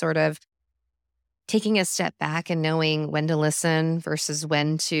it's just sort of taking a step back and knowing when to listen versus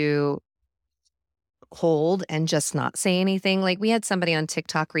when to hold and just not say anything. We had somebody on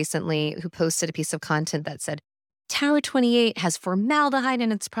TikTok recently who posted a piece of content that said, Tower28 has formaldehyde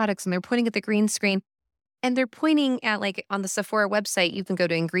in its products, and they're pointing at the green screen. And they're pointing at on the Sephora website, you can go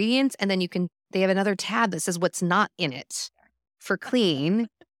to ingredients, and then they have another tab that says what's not in it for clean.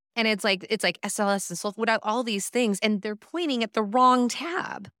 And it's SLS and sulfur without all these things. And they're pointing at the wrong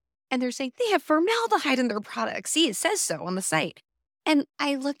tab. And they're saying they have formaldehyde in their products. See, it says so on the site. And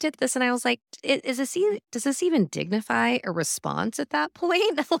I looked at this and I was like, does this even dignify a response at that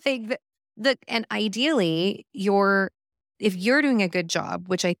point? And ideally, if you're doing a good job,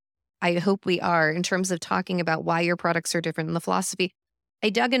 which I hope we are, in terms of talking about why your products are different in the philosophy,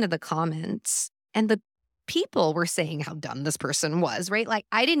 I dug into the comments and the people were saying how dumb this person was, right?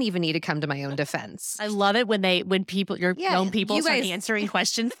 I didn't even need to come to my own defense. I love it when people, your own people start answering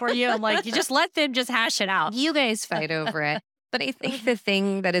questions for you. I'm like, you just let them just hash it out. You guys fight over it. But I think the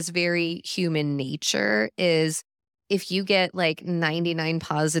thing that is very human nature is if you get 99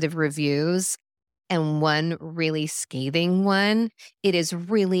 positive reviews and one really scathing one. It is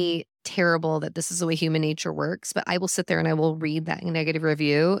really terrible that this is the way human nature works, but I will sit there and I will read that negative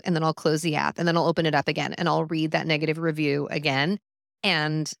review, and then I'll close the app, and then I'll open it up again, and I'll read that negative review again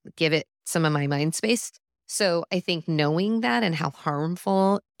and give it some of my mind space. So I think knowing that and how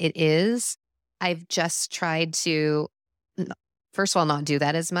harmful it is, I've just tried to, first of all, not do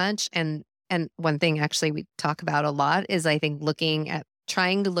that as much. And one thing actually we talk about a lot is, I think,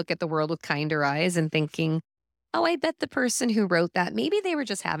 trying to look at the world with kinder eyes and thinking, oh, I bet the person who wrote that, maybe they were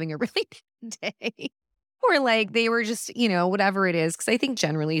just having a really bad day. Or like they were just, whatever it is. Because I think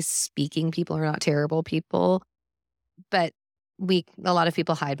generally speaking, people are not terrible people. But a lot of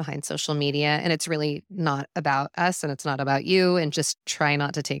people hide behind social media, and it's really not about us, and it's not about you, and just try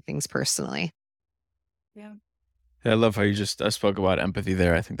not to take things personally. Yeah, I love how you just spoke about empathy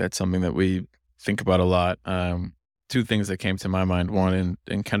there. I think that's something that we think about a lot. Two things that came to my mind. One,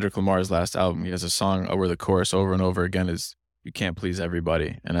 in Kendrick Lamar's last album, he has a song where the chorus over and over again is, "You can't please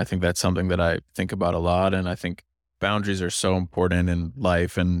everybody." And I think that's something that I think about a lot. And I think boundaries are so important in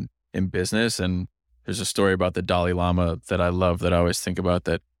life and in business. And there's a story about the Dalai Lama that I love, that I always think about,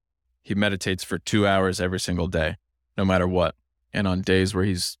 that he meditates for 2 hours every single day, no matter what. And on days where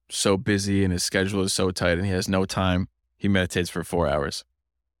he's so busy and his schedule is so tight and he has no time, he meditates for 4 hours.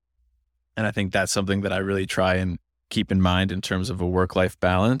 And I think that's something that I really try and keep in mind in terms of a work-life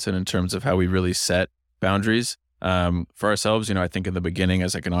balance and in terms of how we really set boundaries for ourselves. I think in the beginning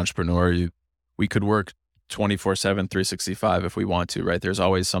as like an entrepreneur, we could work 24/7, 365 if we want to, right? There's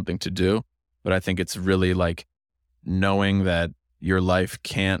always something to do. But I think it's really like knowing that your life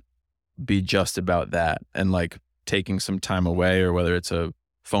can't be just about that, and like taking some time away, or whether it's a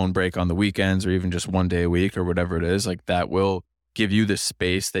phone break on the weekends or even just one day a week or whatever it is, like that will give you the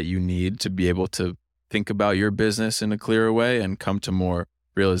space that you need to be able to think about your business in a clearer way and come to more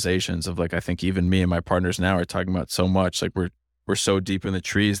realizations of, like, I think even me and my partners now are talking about so much, like we're so deep in the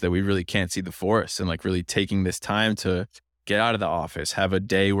trees that we really can't see the forest, and like really taking this time to get out of the office, have a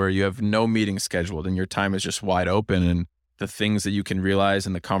day where you have no meeting scheduled and your time is just wide open, and the things that you can realize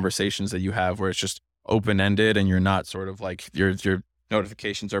and the conversations that you have where it's just open-ended and you're not sort of like your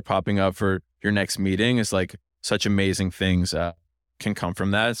notifications are popping up for your next meeting is like such amazing things can come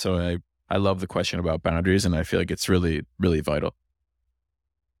from that. So I love the question about boundaries, and I feel like it's really, really vital.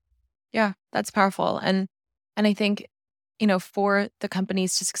 Yeah, that's powerful. And I think, for the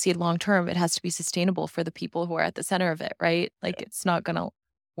companies to succeed long term, it has to be sustainable for the people who are at the center of it, right? Like it's not going to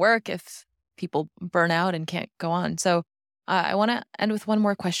work if people burn out and can't go on. So I want to end with one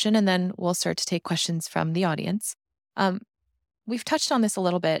more question, and then we'll start to take questions from the audience. We've touched on this a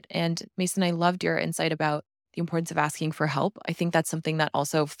little bit, and Mason, I loved your insight about the importance of asking for help. I think that's something that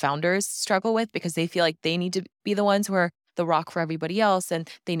also founders struggle with, because they feel like they need to be the ones who are the rock for everybody else, and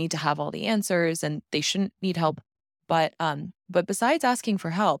they need to have all the answers, and they shouldn't need help. But besides asking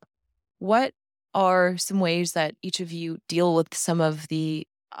for help, what are some ways that each of you deal with some of the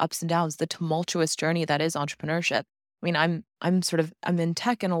ups and downs, the tumultuous journey that is entrepreneurship? I mean, I'm in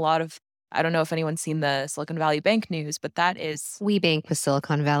tech, and a lot of, I don't know if anyone's seen the Silicon Valley Bank news, but that is... We bank with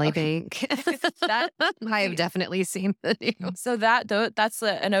Silicon Valley Bank. That I have definitely seen the news. So that's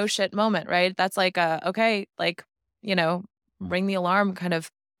an oh shit moment, right? That's like okay, like, ring the alarm kind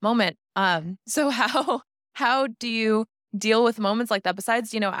of moment. So how do you deal with moments like that?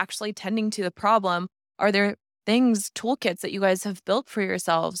 Besides, actually tending to the problem, are there toolkits that you guys have built for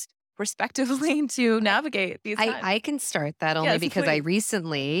yourselves respectively to navigate these times? I can start that only because I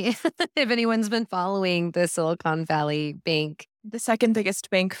recently, if anyone's been following the Silicon Valley Bank, the second biggest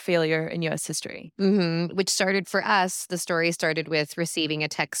bank failure in U.S. history, which started for us, the story started with receiving a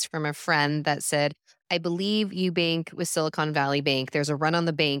text from a friend that said, "I believe you bank with Silicon Valley Bank. There's a run on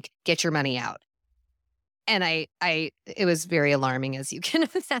the bank. Get your money out." And it was very alarming, as you can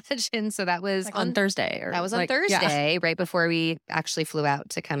imagine. So that was on Thursday. That was on Thursday, right before we actually flew out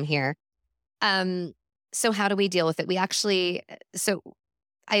to come here. So how do we deal with it?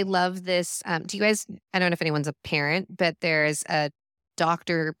 I love this. Do you guys, I don't know if anyone's a parent, but there's a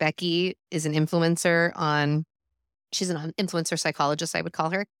Dr. Becky is an influencer she's an influencer psychologist, I would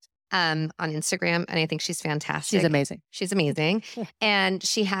call her. On Instagram, and I think she's fantastic. She's amazing. And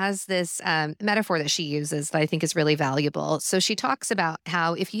she has this metaphor that she uses that I think is really valuable. So she talks about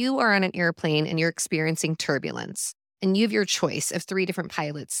how if you are on an airplane and you're experiencing turbulence, and you have your choice of 3 different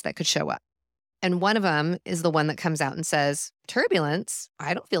pilots that could show up, and one of them is the one that comes out and says, "Turbulence?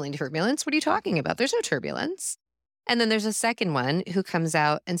 I don't feel any turbulence. What are you talking about? There's no turbulence." And then there's a second one who comes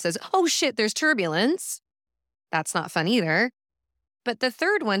out and says, "Oh shit, there's turbulence. That's not fun either." But the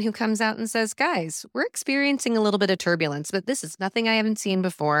third one who comes out and says, guys, we're experiencing a little bit of turbulence, but this is nothing I haven't seen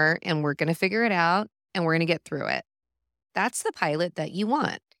before, and we're going to figure it out and we're going to get through it. That's the pilot that you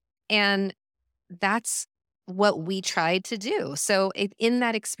want. And that's what we tried to do. So in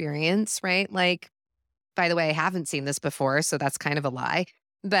that experience, right? Like, by the way, I haven't seen this before, so that's kind of a lie.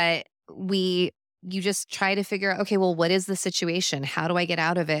 But you just try to figure out, okay, well, what is the situation? How do I get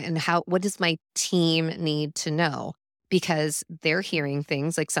out of it? And what does my team need to know? Because they're hearing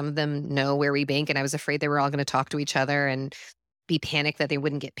things, like some of them know where we bank, and I was afraid they were all going to talk to each other and be panicked that they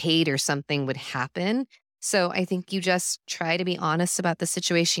wouldn't get paid or something would happen. So I think you just try to be honest about the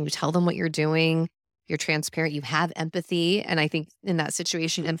situation. You tell them what you're doing. You're transparent. You have empathy. And I think in that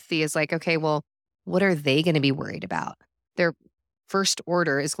situation, empathy is like, okay, well, what are they going to be worried about? Their first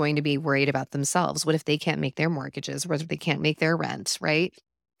order is going to be worried about themselves. What if they can't make their mortgages? What if they can't make their rent, right?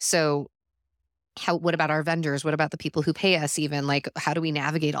 So what about our vendors? What about the people who pay us even? Like, how do we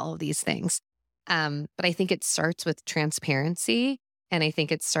navigate all of these things? But I think it starts with transparency, and I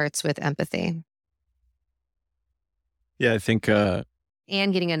think it starts with empathy. Yeah, I think and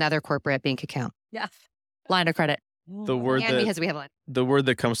getting another corporate bank account. Yeah. Line of credit. The word because we have line. The word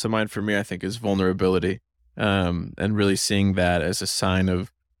that comes to mind for me, I think, is vulnerability. And really seeing that as a sign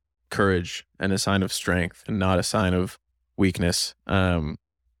of courage and a sign of strength and not a sign of weakness.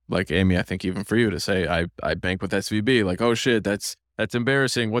 Like Amy, I think even for you to say, I bank with SVB, like, oh shit, that's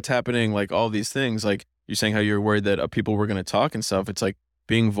embarrassing. What's happening? Like all these things, like you're saying how you're worried that people were going to talk and stuff. It's like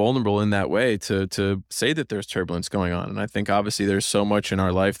being vulnerable in that way to say that there's turbulence going on. And I think obviously there's so much in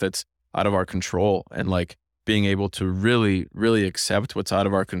our life that's out of our control, and like being able to really, really accept what's out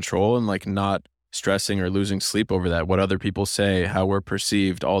of our control and like not stressing or losing sleep over that, what other people say, how we're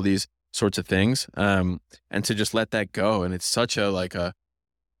perceived, all these sorts of things. And to just let that go. And it's such a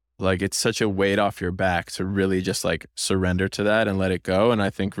it's such a weight off your back to really just like surrender to that and let it go. And I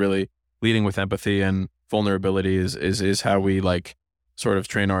think really leading with empathy and vulnerability is how we like sort of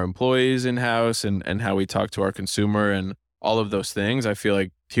train our employees in-house and how we talk to our consumer and all of those things. I feel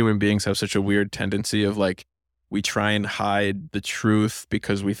like human beings have such a weird tendency of like, we try and hide the truth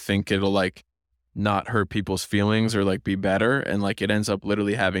because we think it'll like not hurt people's feelings or like be better. And like, it ends up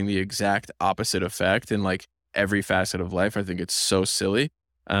literally having the exact opposite effect in like every facet of life. I think it's so silly.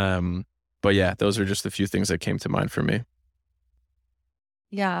 But yeah, those are just a few things that came to mind for me.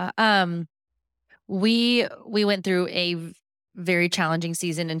 Yeah. We went through a very challenging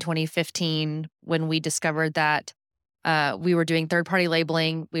season in 2015 when we discovered that we were doing third-party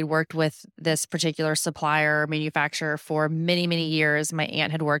labeling. We worked with this particular supplier, manufacturer for many, many years. My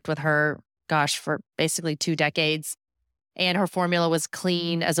aunt had worked with her, for basically 2 decades. And her formula was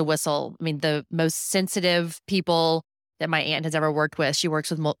clean as a whistle. I mean, the most sensitive people that my aunt has ever worked with. She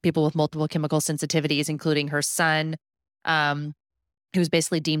works with people with multiple chemical sensitivities, including her son, who was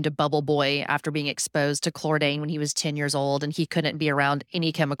basically deemed a bubble boy after being exposed to chlordane when he was 10 years old. And he couldn't be around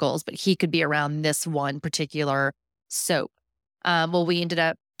any chemicals, but he could be around this one particular soap. Well, we ended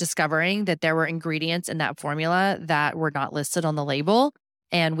up discovering that there were ingredients in that formula that were not listed on the label.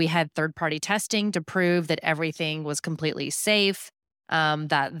 And we had third-party testing to prove that everything was completely safe,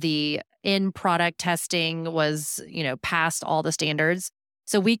 that the in-product testing was, past all the standards.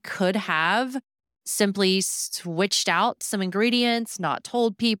 So we could have simply switched out some ingredients, not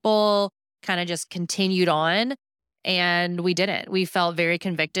told people, kind of just continued on. And we didn't. We felt very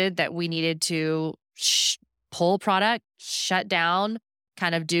convicted that we needed to pull product, shut down,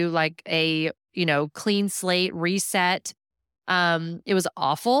 kind of do like a, clean slate reset. It was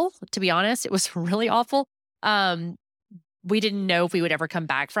awful, to be honest. It was really awful. We didn't know if we would ever come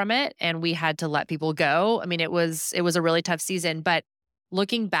back from it, and we had to let people go. I mean, it was a really tough season, but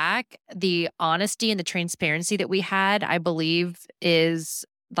looking back, the honesty and the transparency that we had, I believe, is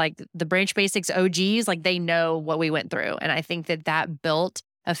like the Branch Basics OGs, like they know what we went through. And I think that built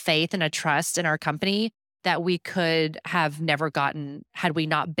a faith and a trust in our company that we could have never gotten had we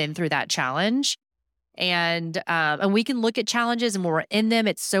not been through that challenge. And we can look at challenges and when we're in them,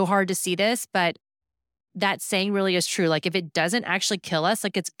 it's so hard to see this, but that saying really is true. Like if it doesn't actually kill us,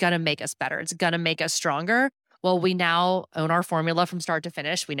 like it's going to make us better. It's going to make us stronger. Well, we now own our formula from start to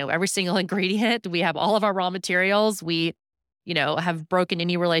finish. We know every single ingredient. We have all of our raw materials. We, have broken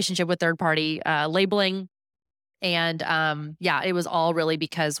any relationship with third-party labeling. And it was all really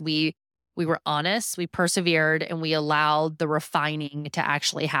because we were honest, we persevered, and we allowed the refining to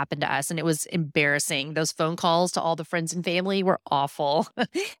actually happen to us. And it was embarrassing. Those phone calls to all the friends and family were awful.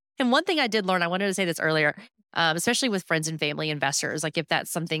 And one thing I did learn, I wanted to say this earlier, especially with friends and family investors, like if that's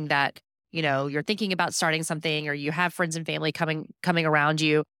something that, you're thinking about starting something or you have friends and family coming around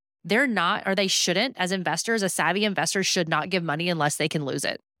you, they're not, or they shouldn't, as investors, a savvy investor should not give money unless they can lose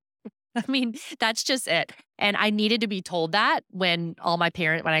it. I mean, that's just it. And I needed to be told that when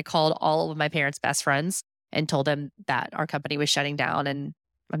I called all of my parents' best friends and told them that our company was shutting down and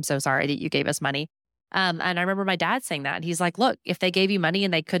I'm so sorry that you gave us money. And I remember my dad saying that. He's like, look, if they gave you money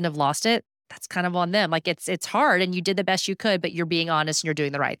and they couldn't have lost it, that's kind of on them. Like it's hard and you did the best you could, but you're being honest and you're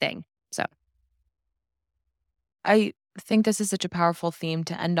doing the right thing. So I think this is such a powerful theme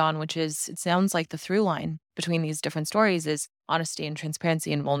to end on, which is it sounds like the through line between these different stories is honesty and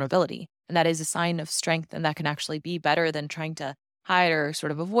transparency and vulnerability. And that is a sign of strength. And that can actually be better than trying to hide or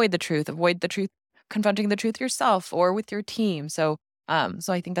sort of avoid the truth, confronting the truth yourself or with your team. So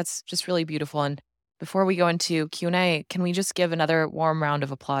I think that's just really beautiful. And before we go into Q&A, can we just give another warm round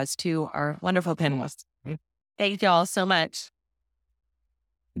of applause to our wonderful panelists? thank you all so much.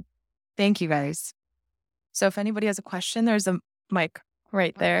 Thank you, guys. So if anybody has a question, there's a mic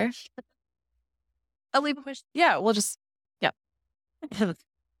right there. I'll leave a question. Yeah, we'll just, yeah.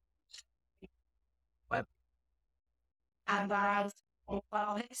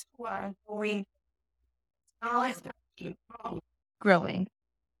 Growing.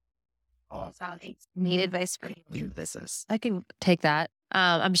 Need advice for your business. I can take that.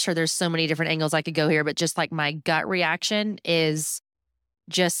 I'm sure there's so many different angles I could go here, but just like my gut reaction is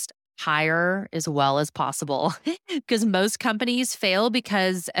just hire as well as possible because most companies fail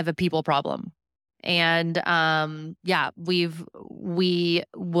because of a people problem. And we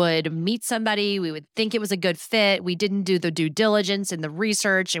would meet somebody, we would think it was a good fit. We didn't do the due diligence and the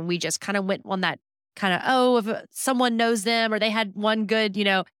research, and we just kind of went on that kind of, if someone knows them or they had one good,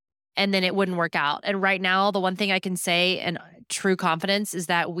 and then it wouldn't work out. And right now, the one thing I can say in true confidence is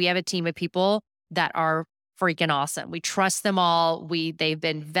that we have a team of people that are freaking awesome. We trust them all. They've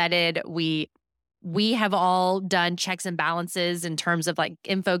been vetted. We have all done checks and balances in terms of like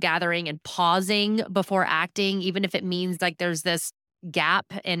info gathering and pausing before acting, even if it means like there's this gap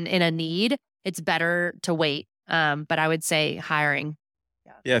in a need. It's better to wait. But I would say hiring.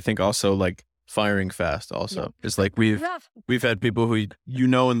 Yeah, I think also like firing fast also is like we've had people who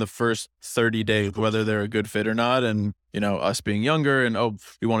in the first 30 days whether they're a good fit or not, and us being younger and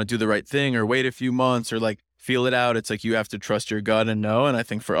we want to do the right thing or wait a few months or like feel it out. It's like you have to trust your gut and know. And I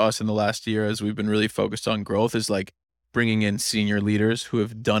think for us in the last year, as we've been really focused on growth, is like bringing in senior leaders who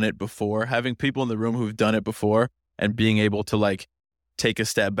have done it before, having people in the room who've done it before, and being able to like take a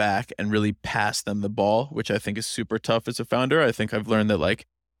step back and really pass them the ball, which I think is super tough as a founder. I think I've learned that like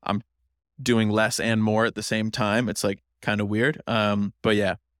I'm doing less and more at the same time. It's like kind of weird. But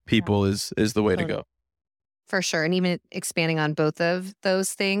yeah, people is the way to go. For sure. And even expanding on both of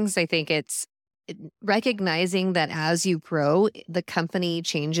those things, I think it's recognizing that as you grow, the company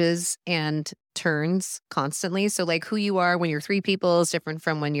changes and turns constantly. So like who you are when you're 3 people is different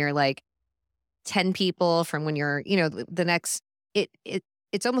from when you're like 10 people, from when you're, the next,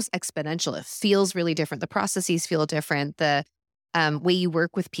 it's almost exponential. It feels really different. The processes feel different. The way you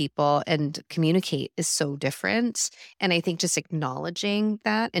work with people and communicate is so different. And I think just acknowledging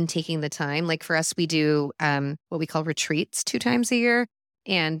that and taking the time, like for us, we do what we call retreats 2 times a year.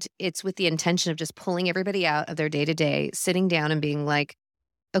 And it's with the intention of just pulling everybody out of their day-to-day, sitting down and being like,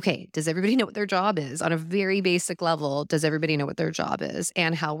 okay, does everybody know what their job is? On a very basic level, does everybody know what their job is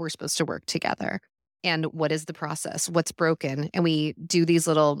and how we're supposed to work together? And what is the process? What's broken? And we do these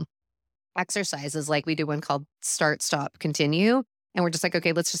little exercises, like we do one called Start, Stop, Continue. And we're just like,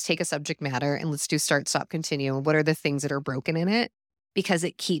 okay, let's just take a subject matter and let's do Start, Stop, Continue. And what are the things that are broken in it? Because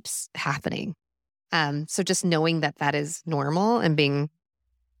it keeps happening. So just knowing that that is normal and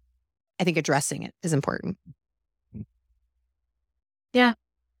I think addressing it is important. Yeah.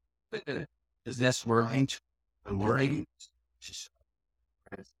 Is this worrying?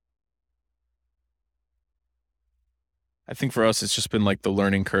 I think for us, it's just been like the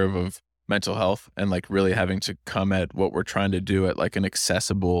learning curve of mental health and like really having to come at what we're trying to do at like an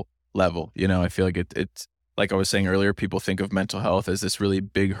accessible level. I feel like it's like I was saying earlier, people think of mental health as this really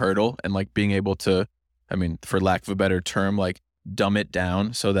big hurdle, and like being able to, for lack of a better term, like dumb it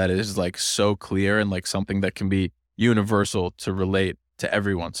down so that it is like so clear and like something that can be universal to relate to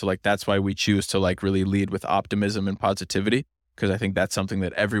everyone. So like that's why we choose to like really lead with optimism and positivity, because I think that's something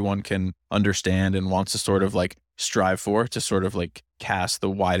that everyone can understand and wants to sort of like strive for, to sort of like cast the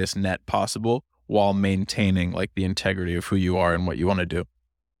widest net possible while maintaining like the integrity of who you are and what you want to do.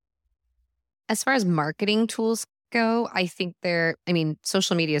 As far as marketing tools go, I think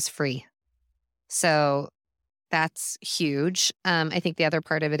social media is free. So that's huge. I think the other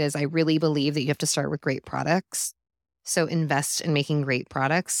part of it is I really believe that you have to start with great products. So invest in making great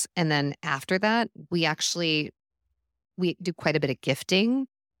products. And then after that, we do quite a bit of gifting.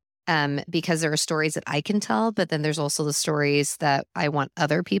 because there are stories that I can tell, but then there's also the stories that I want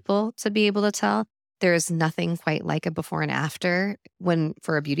other people to be able to tell. There's nothing quite like a before and after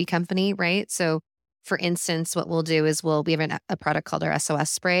for a beauty company, right? So for instance, what we'll do is we have a product called our SOS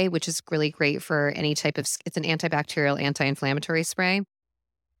spray, which is really great for any type of, it's an antibacterial, anti-inflammatory spray.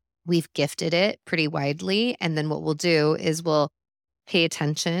 We've gifted it pretty widely. And then what we'll do is we'll pay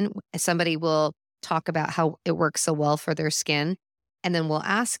attention. Somebody will talk about how it works so well for their skin. And then we'll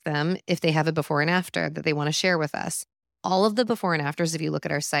ask them if they have a before and after that they want to share with us. All of the before and afters, if you look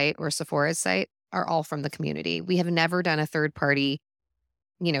at our site or Sephora's site, are all from the community. We have never done a third party,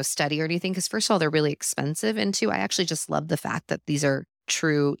 study or anything, because first of all, they're really expensive. And two, I actually just love the fact that these are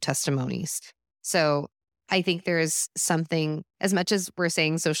true testimonies. So I think there is something, as much as we're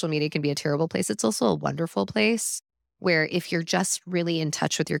saying social media can be a terrible place, it's also a wonderful place where if you're just really in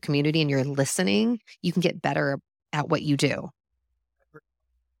touch with your community and you're listening, you can get better at what you do.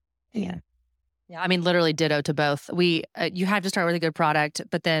 Yeah. Yeah. I mean, literally ditto to both. You have to start with a good product,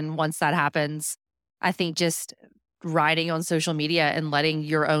 but then once that happens, I think just writing on social media and letting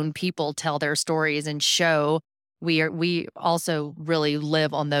your own people tell their stories and show we also really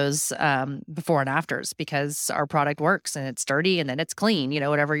live on those before and afters, because our product works and it's sturdy and then it's clean,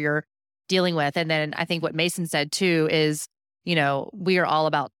 whatever you're dealing with. And then I think what Mason said too is, we are all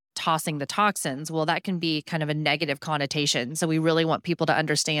about tossing the toxins. Well, that can be kind of a negative connotation. So we really want people to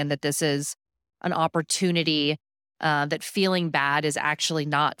understand that this is an opportunity, that feeling bad is actually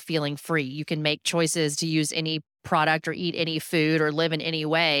not feeling free. You can make choices to use any product or eat any food or live in any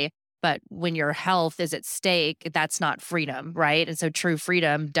way. But when your health is at stake, that's not freedom, right? And so true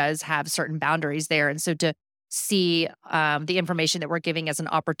freedom does have certain boundaries there. And so to see the information that we're giving as an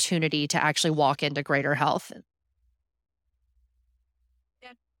opportunity to actually walk into greater health.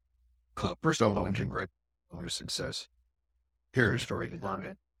 First of all, I'm great on your success. Hear a story about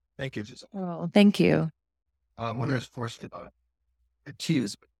it. Thank you. Oh, thank you. When I was forced to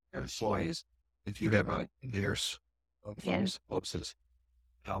accuse employees, if you have years of forces,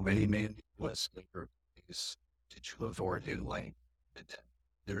 how many man was did you avoid in lane?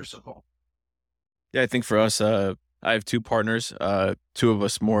 There's a whole. Yeah, I think for us, I have two partners, two of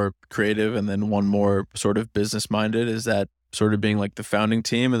us more creative and then one more sort of business minded. Is that sort of being like the founding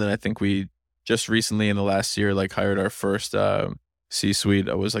team? And then I think we just recently in the last year, like hired our first C-suite.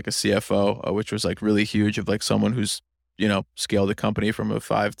 I was like a CFO, which was like really huge, of like someone who's, scaled the company from a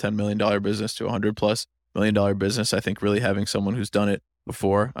 $5-10 million business to $100+ million business. I think really having someone who's done it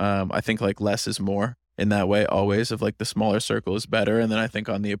before. I think like less is more in that way, always, of like the smaller circle is better. And then I think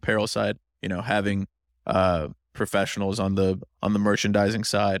on the apparel side, having professionals on the merchandising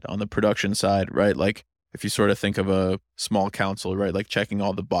side, on the production side, right? Like if you sort of think of a small council, right? Like checking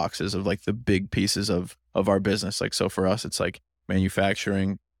all the boxes of like the big pieces of our business. Like, so for us, it's like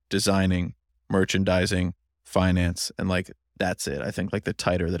manufacturing, designing, merchandising, finance, and like, that's it. I think like the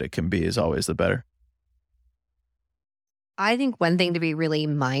tighter that it can be is always the better. I think one thing to be really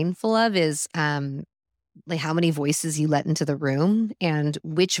mindful of is like how many voices you let into the room and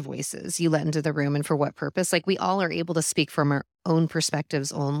which voices you let into the room and for what purpose. Like we all are able to speak from our own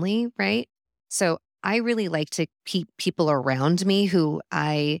perspectives only, right? So I really like to keep people around me who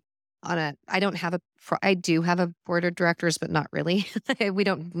I do have a board of directors, but not really. We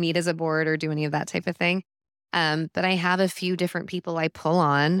don't meet as a board or do any of that type of thing. But I have a few different people I pull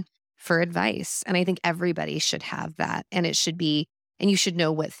on for advice. And I think everybody should have that. And it should be, and you should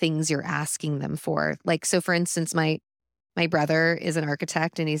know what things you're asking them for. Like, so for instance, my brother is an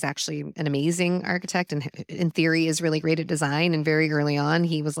architect and he's actually an amazing architect and in theory is really great at design. And very early on,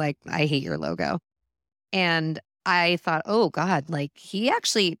 he was like, I hate your logo. And I thought, oh God, like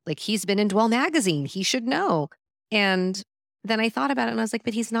he's been in Dwell magazine. He should know. And then I thought about it and I was like,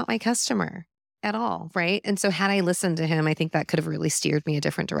 but he's not my customer at all. Right. And so had I listened to him, I think that could have really steered me a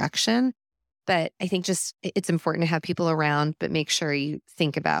different direction. But I think just it's important to have people around, but make sure you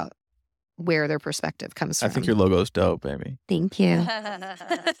think about where their perspective comes from. I think your logo's dope, baby. Thank you.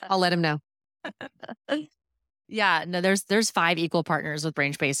 I'll let him know. Yeah, no, there's 5 equal partners with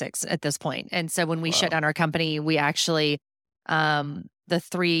Branch Basics at this point. And so when we shut down our company, we actually, the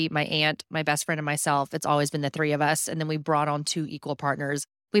 3, my aunt, my best friend, and myself, it's always been the 3 of us. And then we brought on 2 equal partners.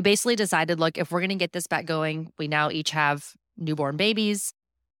 We basically decided, look, if we're going to get this back going, we now each have newborn babies.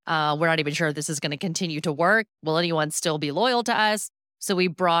 We're not even sure if this is going to continue to work. Will anyone still be loyal to us? So we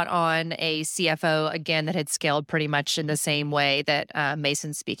brought on a CFO, again, that had scaled pretty much in the same way that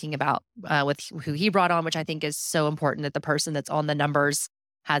Mason's speaking about with who he brought on, which I think is so important, that the person that's on the numbers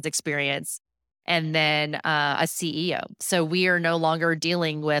has experience. And then a CEO. So we are no longer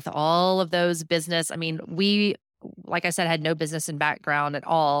dealing with all of those business. I mean, we, like I said, had no business and background at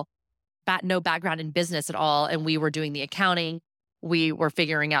all. no background in business at all. And we were doing the accounting. We were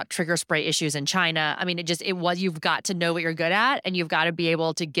figuring out trigger spray issues in China. I mean, you've got to know what you're good at and you've got to be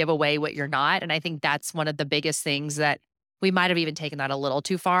able to give away what you're not. And I think that's one of the biggest things that we might have even taken that a little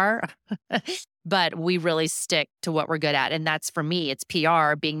too far, but we really stick to what we're good at. And that's, for me, it's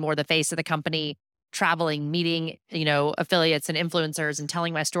PR, being more the face of the company, traveling, meeting, affiliates and influencers and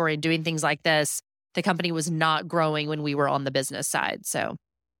telling my story and doing things like this. The company was not growing when we were on the business side. So,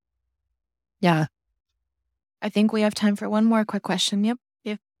 yeah. I think we have time for one more quick question. Yep.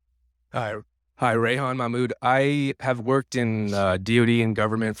 Hi, Rayhan Mahmood. I have worked in DoD and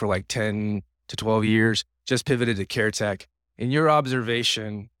government for like 10 to 12 years, just pivoted to care tech. In your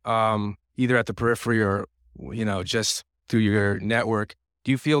observation, either at the periphery or, just through your network,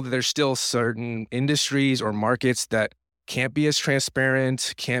 do you feel that there's still certain industries or markets that can't be as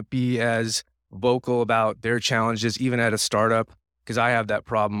transparent, can't be as vocal about their challenges, even at a startup? Because I have that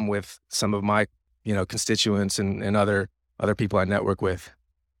problem with some of my constituents and other people I network with.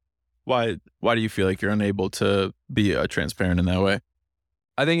 Why do you feel like you're unable to be transparent in that way?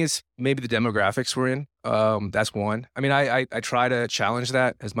 I think it's maybe the demographics we're in. That's one. I mean, I try to challenge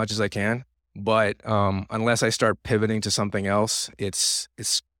that as much as I can, but unless I start pivoting to something else,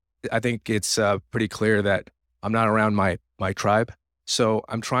 I think it's pretty clear that I'm not around my tribe. So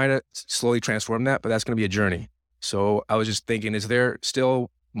I'm trying to slowly transform that, but that's going to be a journey. So I was just thinking, is there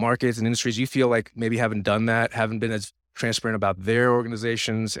still markets and industries you feel like maybe haven't done that, haven't been as transparent about their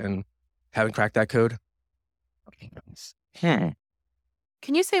organizations and haven't cracked that code? Can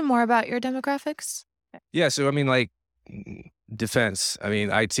you say more about your demographics? Yeah. So, I mean, like defense,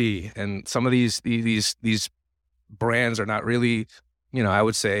 IT, and some of these brands are not really, I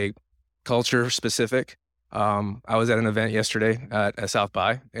would say culture specific. I was at an event yesterday at South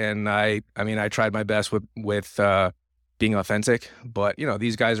by, and I tried my best with being authentic, but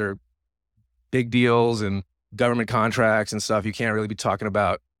these guys are big deals and government contracts and stuff. You can't really be talking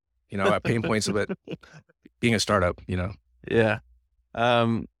about, pain points of it being a startup, Yeah.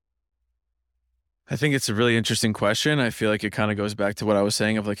 I think it's a really interesting question. I feel like it kind of goes back to what I was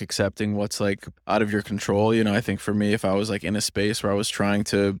saying of like accepting what's like out of your control. I think for me, if I was like in a space where I was trying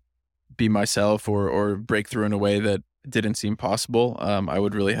to be myself or break through in a way that didn't seem possible, I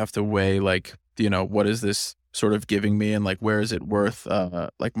would really have to weigh like, what is this sort of giving me, and like where is it worth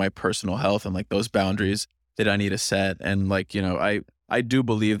like my personal health and like those boundaries that I need to set. And like, I do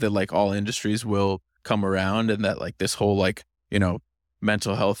believe that like all industries will come around, and that like this whole like,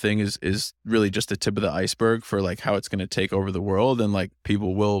 mental health thing is really just the tip of the iceberg for like how it's going to take over the world. And like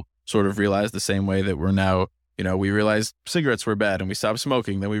people will sort of realize the same way that we're now, we realized cigarettes were bad and we stopped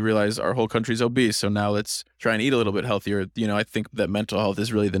smoking. Then we realized our whole country's obese. So now let's try and eat a little bit healthier. I think that mental health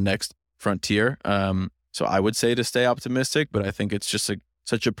is really the next frontier. So I would say to stay optimistic, but I think it's just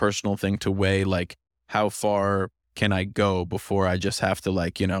such a personal thing to weigh, like how far can I go before I just have to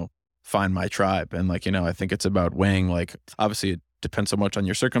like, find my tribe. And like, I think it's about weighing, like, obviously it depends so much on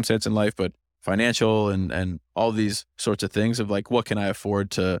your circumstance in life, but financial and all these sorts of things of like, what can I afford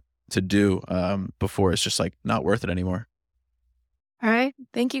to do before it's just like not worth it anymore. All right.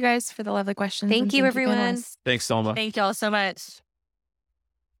 Thank you guys for the lovely questions. Thank you, everyone. Thanks, Selma. Thank y'all so much.